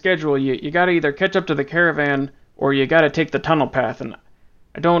stay on schedule, you got to either catch up to the caravan or you got to take the tunnel path, and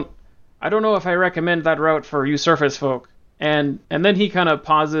I don't know if I recommend that route for you surface folk. And then he kind of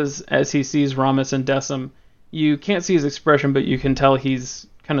pauses as he sees Ramus and Decim. You can't see his expression, but you can tell he's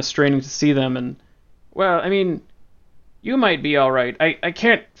kind of straining to see them. And, well, I mean, you might be all right. I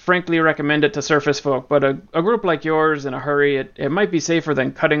can't frankly recommend it to surface folk, but a group like yours in a hurry, it might be safer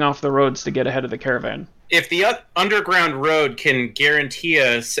than cutting off the roads to get ahead of the caravan. If the underground road can guarantee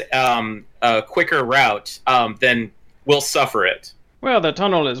us a quicker route, then we'll suffer it. Well, the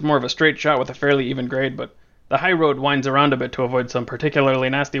tunnel is more of a straight shot with a fairly even grade, but the high road winds around a bit to avoid some particularly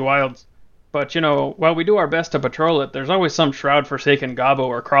nasty wilds. But, while we do our best to patrol it, there's always some shroud-forsaken gobbo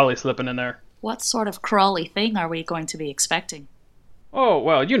or crawly slipping in there. What sort of crawly thing are we going to be expecting? Oh,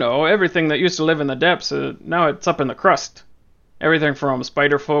 well, everything that used to live in the depths, now it's up in the crust. Everything from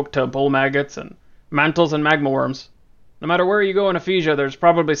spider folk to bull maggots and mantles and magma worms. No matter where you go in Ephesia, there's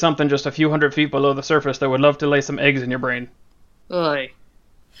probably something just a few hundred feet below the surface that would love to lay some eggs in your brain. Oy.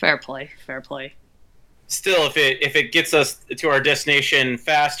 Fair play. Still, if it gets us to our destination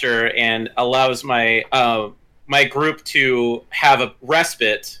faster and allows my group to have a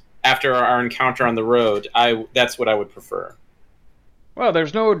respite after our encounter on the road, that's what I would prefer. Well,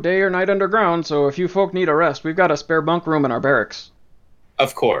 there's no day or night underground, so if you folk need a rest, we've got a spare bunk room in our barracks.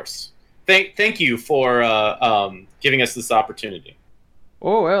 Of course. Thank you for giving us this opportunity.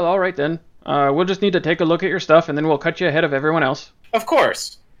 Oh, well, all right then. We'll just need to take a look at your stuff, and then we'll cut you ahead of everyone else. Of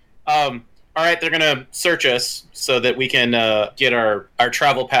course. All right, they're going to search us so that we can get our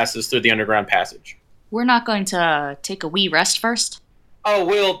travel passes through the underground passage. We're not going to take a wee rest first?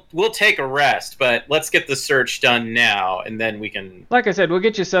 Oh, we'll take a rest, but let's get the search done now, and then we can... Like I said, we'll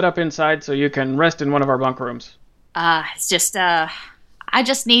get you set up inside so you can rest in one of our bunk rooms. It's just, I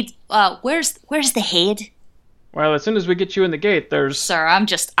just need, where's the head? Well, as soon as we get you in the gate, there's... Sir, I'm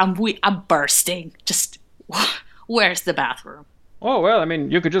bursting. Just, where's the bathroom? Oh, well, I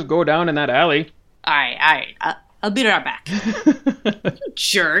mean, you could just go down in that alley. All right. I'll be right back.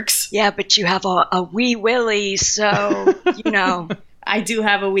 Jerks. Yeah, but you have a wee willy, so, I do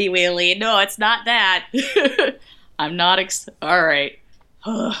have a wee willy. No, it's not that. I'm not all right.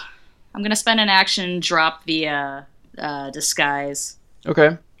 I'm going to spend an action, drop the disguise.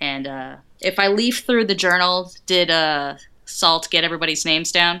 Okay. And if I leaf through the journal, did Salt get everybody's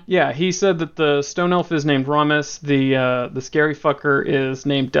names down? Yeah, he said that the stone elf is named Ramus, the scary fucker is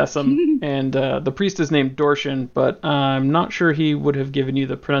named Decim, and the priest is named Dorshin, but I'm not sure he would have given you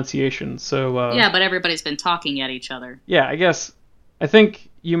the pronunciation, so... Yeah, but everybody's been talking at each other. Yeah, I think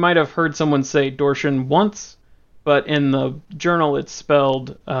you might have heard someone say Dorshin once, but in the journal it's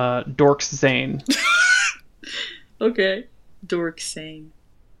spelled Dorkzane. Okay. Dorkzane.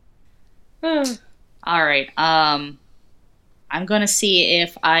 All right, I'm going to see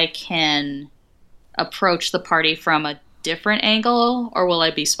if I can approach the party from a different angle, or will I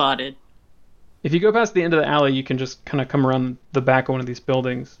be spotted? If you go past the end of the alley, you can just kind of come around the back of one of these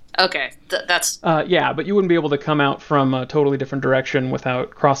buildings. Okay, that's... Yeah, but you wouldn't be able to come out from a totally different direction without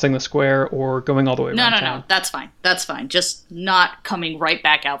crossing the square or going all the way around town. No, that's fine. Just not coming right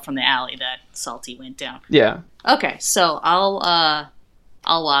back out from the alley that Salty went down. Yeah. Okay, so I'll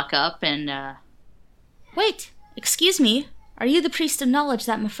walk up and, Wait, excuse me. Are you the priest of knowledge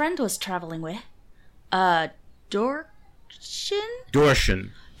that my friend was traveling with? Dorshin?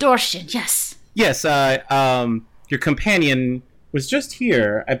 Dorshin, yes. Yes, your companion was just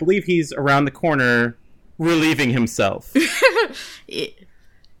here. I believe he's around the corner relieving himself. He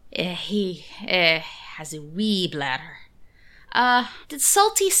has a wee bladder. Did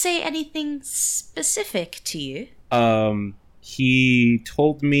Salty say anything specific to you? He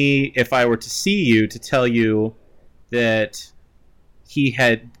told me if I were to see you to tell you that he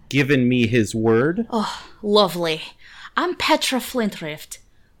had given me his word. Oh, lovely. I'm Petra Flintrift.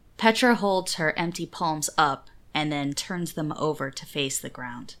 Petra holds her empty palms up and then turns them over to face the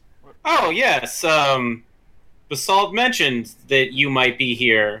ground. Oh, yes. Basalt mentioned that you might be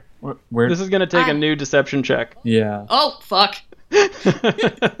here. This is going to take a new deception check. Yeah. Oh, fuck.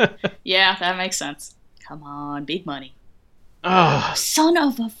 Yeah, that makes sense. Come on, big money. Ah, Son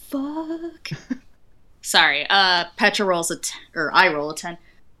of a fuck. Sorry, Petra rolls I roll a 10.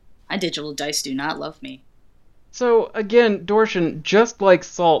 My digital dice do not love me. so again, Dorshan, just like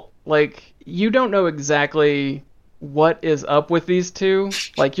Salt, like, you don't know exactly what is up with these two.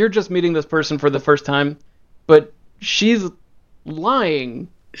 Like, you're just meeting this person for the first time, but she's lying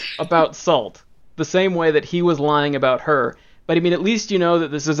about Salt the same way that he was lying about her. But I mean, at least you know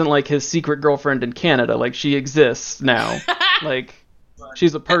that this isn't like his secret girlfriend in Canada. Like, she exists now. Like,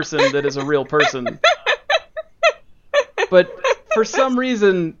 she's a person that is a real person. But for some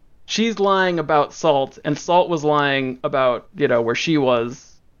reason, she's lying about Salt, and Salt was lying about, where she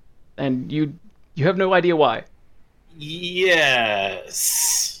was, and you have no idea why.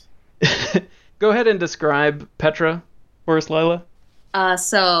 Yes. Go ahead and describe Petra for us, Lila.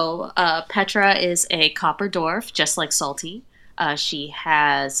 Petra is a copper dwarf, just like Salty. She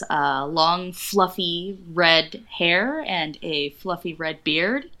has long, fluffy red hair and a fluffy red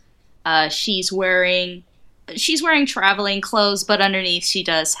beard. She's wearing traveling clothes, but underneath she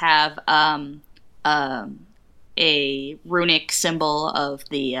does have a runic symbol of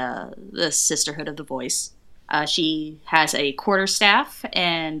the Sisterhood of the Voice. She has a quarterstaff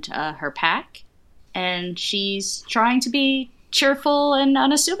and her pack, and she's trying to be cheerful and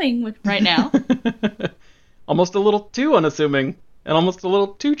unassuming right now. Almost a little too unassuming, and almost a little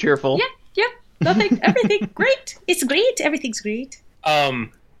too cheerful. Yep. Everything great. It's great. Everything's great.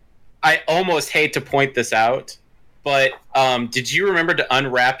 I almost hate to point this out, but did you remember to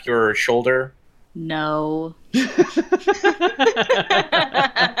unwrap your shoulder? No.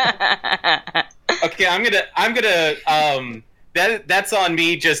 Okay, I'm gonna that's on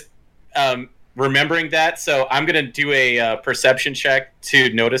me just remembering that, so I'm gonna do a perception check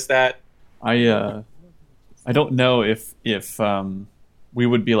to notice that. I don't know if we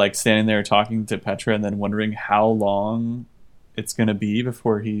would be like standing there talking to Petra and then wondering how long it's gonna be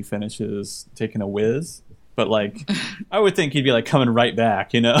before he finishes taking a whiz. But like, I would think he'd be like coming right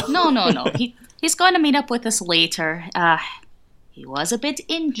back, No. He's going to meet up with us later. He was a bit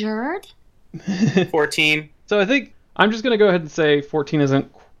injured. 14. So I think I'm just going to go ahead and say 14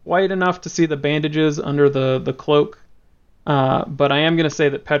 isn't quite enough to see the bandages under the cloak. But I am going to say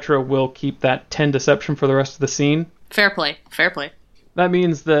that Petra will keep that 10 deception for the rest of the scene. Fair play. That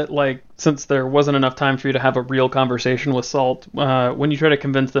means that, like, since there wasn't enough time for you to have a real conversation with Salt, when you try to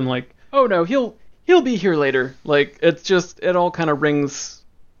convince them, like, oh no, he'll be here later. Like, it all kind of rings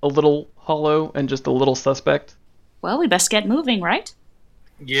a little hollow and just a little suspect. Well, we best get moving, right?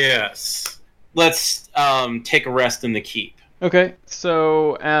 Yes. Let's take a rest in the keep. Okay,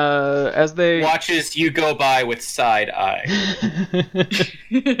 so as they... Watch as you go by with side eye.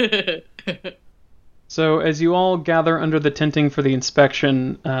 So as you all gather under the tenting for the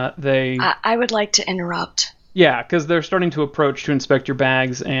inspection, they... I would like to interrupt. Yeah, because they're starting to approach to inspect your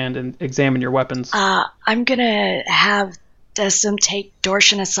bags and examine your weapons. I'm gonna have Desum take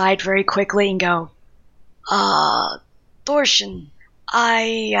Dorshan aside very quickly and go, Dorshan,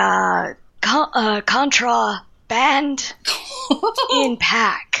 I contra banned in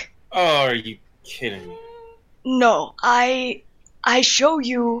pack. Oh, are you kidding me? No, I show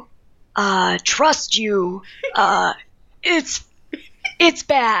you, trust you, it's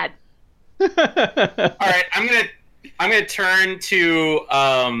bad. All right, I'm gonna turn to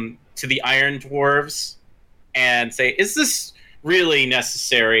the Iron Dwarves and say, is this really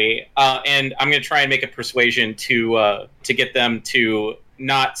necessary? And I'm gonna try and make a persuasion to get them to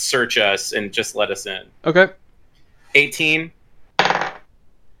not search us and just let us in. Okay. 18.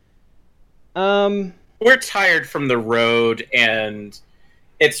 We're tired from the road, and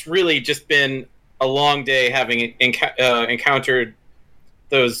it's really just been a long day having encountered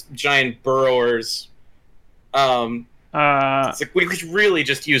those giant burrowers. It's like we could really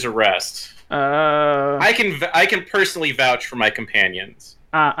just use a rest. I can personally vouch for my companions.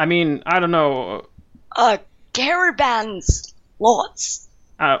 I mean, I don't know. Caravans, lots.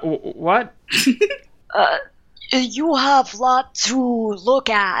 What? You have lot to look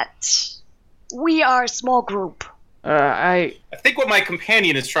at. We are a small group. I think what my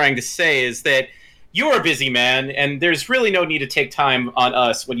companion is trying to say is that you're a busy man, and there's really no need to take time on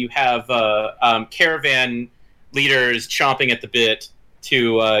us when you have caravan leaders chomping at the bit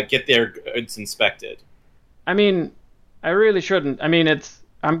to get their goods inspected. I mean, I really shouldn't. I mean,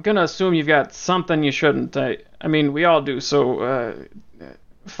 I'm gonna assume you've got something you shouldn't. I mean, we all do, so,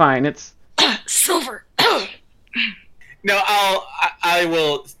 fine, it's... Silver! No, I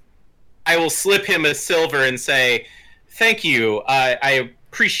will slip him a silver and say, thank you, I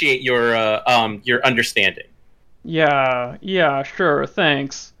appreciate your understanding. Yeah, sure,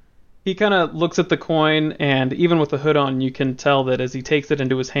 thanks. He kind of looks at the coin, and even with the hood on, you can tell that as he takes it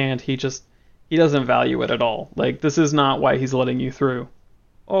into his hand, he doesn't value it at all. Like, this is not why he's letting you through.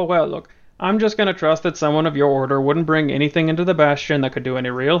 Oh, well, look, I'm just going to trust that someone of your order wouldn't bring anything into the Bastion that could do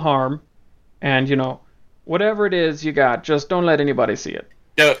any real harm. And, whatever it is you got, just don't let anybody see it.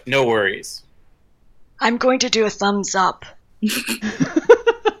 No worries. I'm going to do a thumbs up.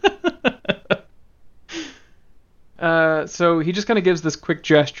 So he just kind of gives this quick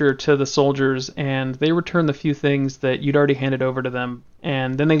gesture to the soldiers, and they return the few things that you'd already handed over to them,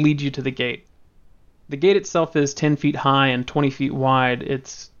 and then they lead you to the gate. The gate itself is 10 feet high and 20 feet wide.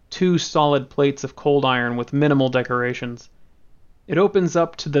 It's 2 solid plates of cold iron with minimal decorations. It opens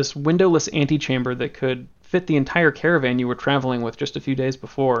up to this windowless antechamber that could fit the entire caravan you were traveling with just a few days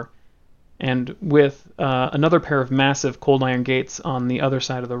before, and with another pair of massive cold iron gates on the other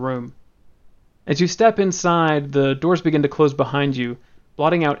side of the room. As you step inside, the doors begin to close behind you,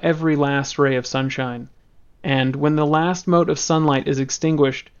 blotting out every last ray of sunshine. And when the last mote of sunlight is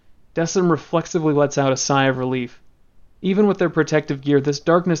extinguished, Decim reflexively lets out a sigh of relief. Even with their protective gear, this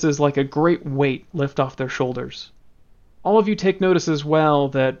darkness is like a great weight lift off their shoulders. All of you take notice as well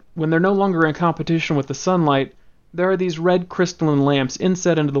that when they're no longer in competition with the sunlight, there are these red crystalline lamps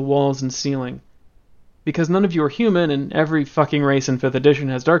inset into the walls and ceiling. Because none of you are human, and every fucking race in 5th edition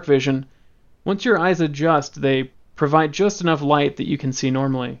has dark vision, once your eyes adjust, they provide just enough light that you can see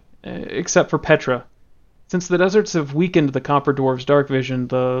normally, except for Petra. Since the deserts have weakened the Copper Dwarf's dark vision,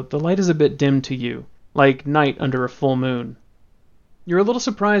 the light is a bit dim to you, like night under a full moon. You're a little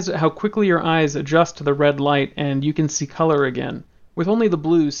surprised at how quickly your eyes adjust to the red light and you can see color again, with only the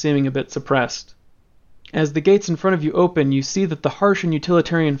blue seeming a bit suppressed. As the gates in front of you open, you see that the harsh and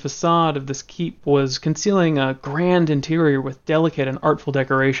utilitarian facade of this keep was concealing a grand interior with delicate and artful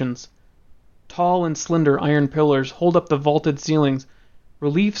decorations. Tall and slender iron pillars hold up the vaulted ceilings.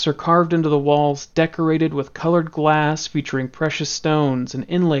 Reliefs are carved into the walls, decorated with colored glass featuring precious stones and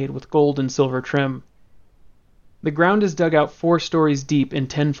inlaid with gold and silver trim. The ground is dug out 4 stories deep in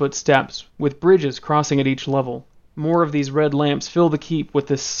 10-foot steps, with bridges crossing at each level. More of these red lamps fill the keep with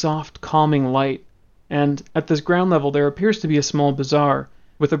this soft, calming light, and at this ground level there appears to be a small bazaar,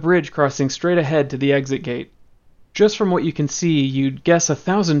 with a bridge crossing straight ahead to the exit gate. Just from what you can see, you'd guess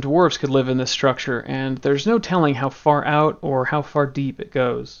 1,000 dwarves could live in this structure, and there's no telling how far out or how far deep it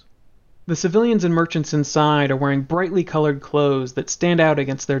goes. The civilians and merchants inside are wearing brightly colored clothes that stand out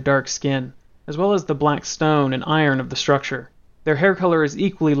against their dark skin, as well as the black stone and iron of the structure. Their hair color is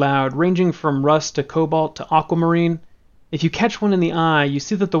equally loud, ranging from rust to cobalt to aquamarine. If you catch one in the eye, you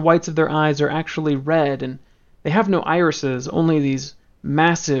see that the whites of their eyes are actually red, and they have no irises, only these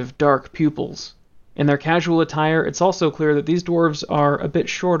massive dark pupils. In their casual attire, it's also clear that these dwarves are a bit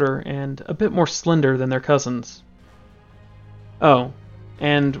shorter and a bit more slender than their cousins. Oh,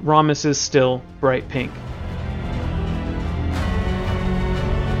 and Ramus is still bright pink.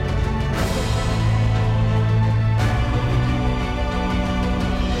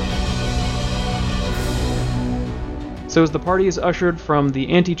 So as the party is ushered from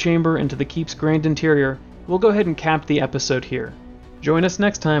the antechamber into the keep's grand interior, we'll go ahead and cap the episode here. Join us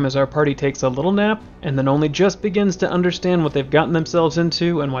next time as our party takes a little nap, and then only just begins to understand what they've gotten themselves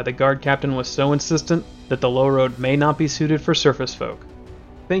into and why the guard captain was so insistent that the low road may not be suited for surface folk.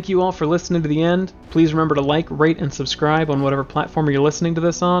 Thank you all for listening to the end. Please remember to like, rate, and subscribe on whatever platform you're listening to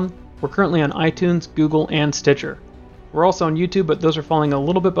this on. We're currently on iTunes, Google, and Stitcher. We're also on YouTube, but those are falling a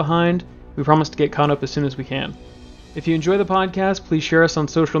little bit behind. We promise to get caught up as soon as we can. If you enjoy the podcast, please share us on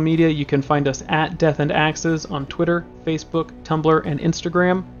social media. You can find us at Death and Axes on Twitter, Facebook, Tumblr, and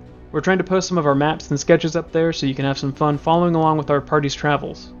Instagram. We're trying to post some of our maps and sketches up there so you can have some fun following along with our party's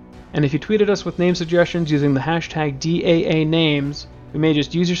travels. And if you tweeted us with name suggestions using the hashtag DAANames, we may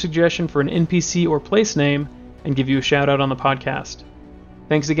just use your suggestion for an NPC or place name and give you a shout out on the podcast.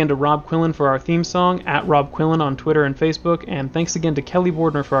 Thanks again to Rob Quillen for our theme song, at Rob Quillen on Twitter and Facebook, and thanks again to Kelly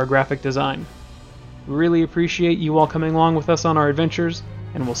Bordner for our graphic design. We really appreciate you all coming along with us on our adventures,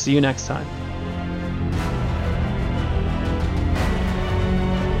 and we'll see you next time.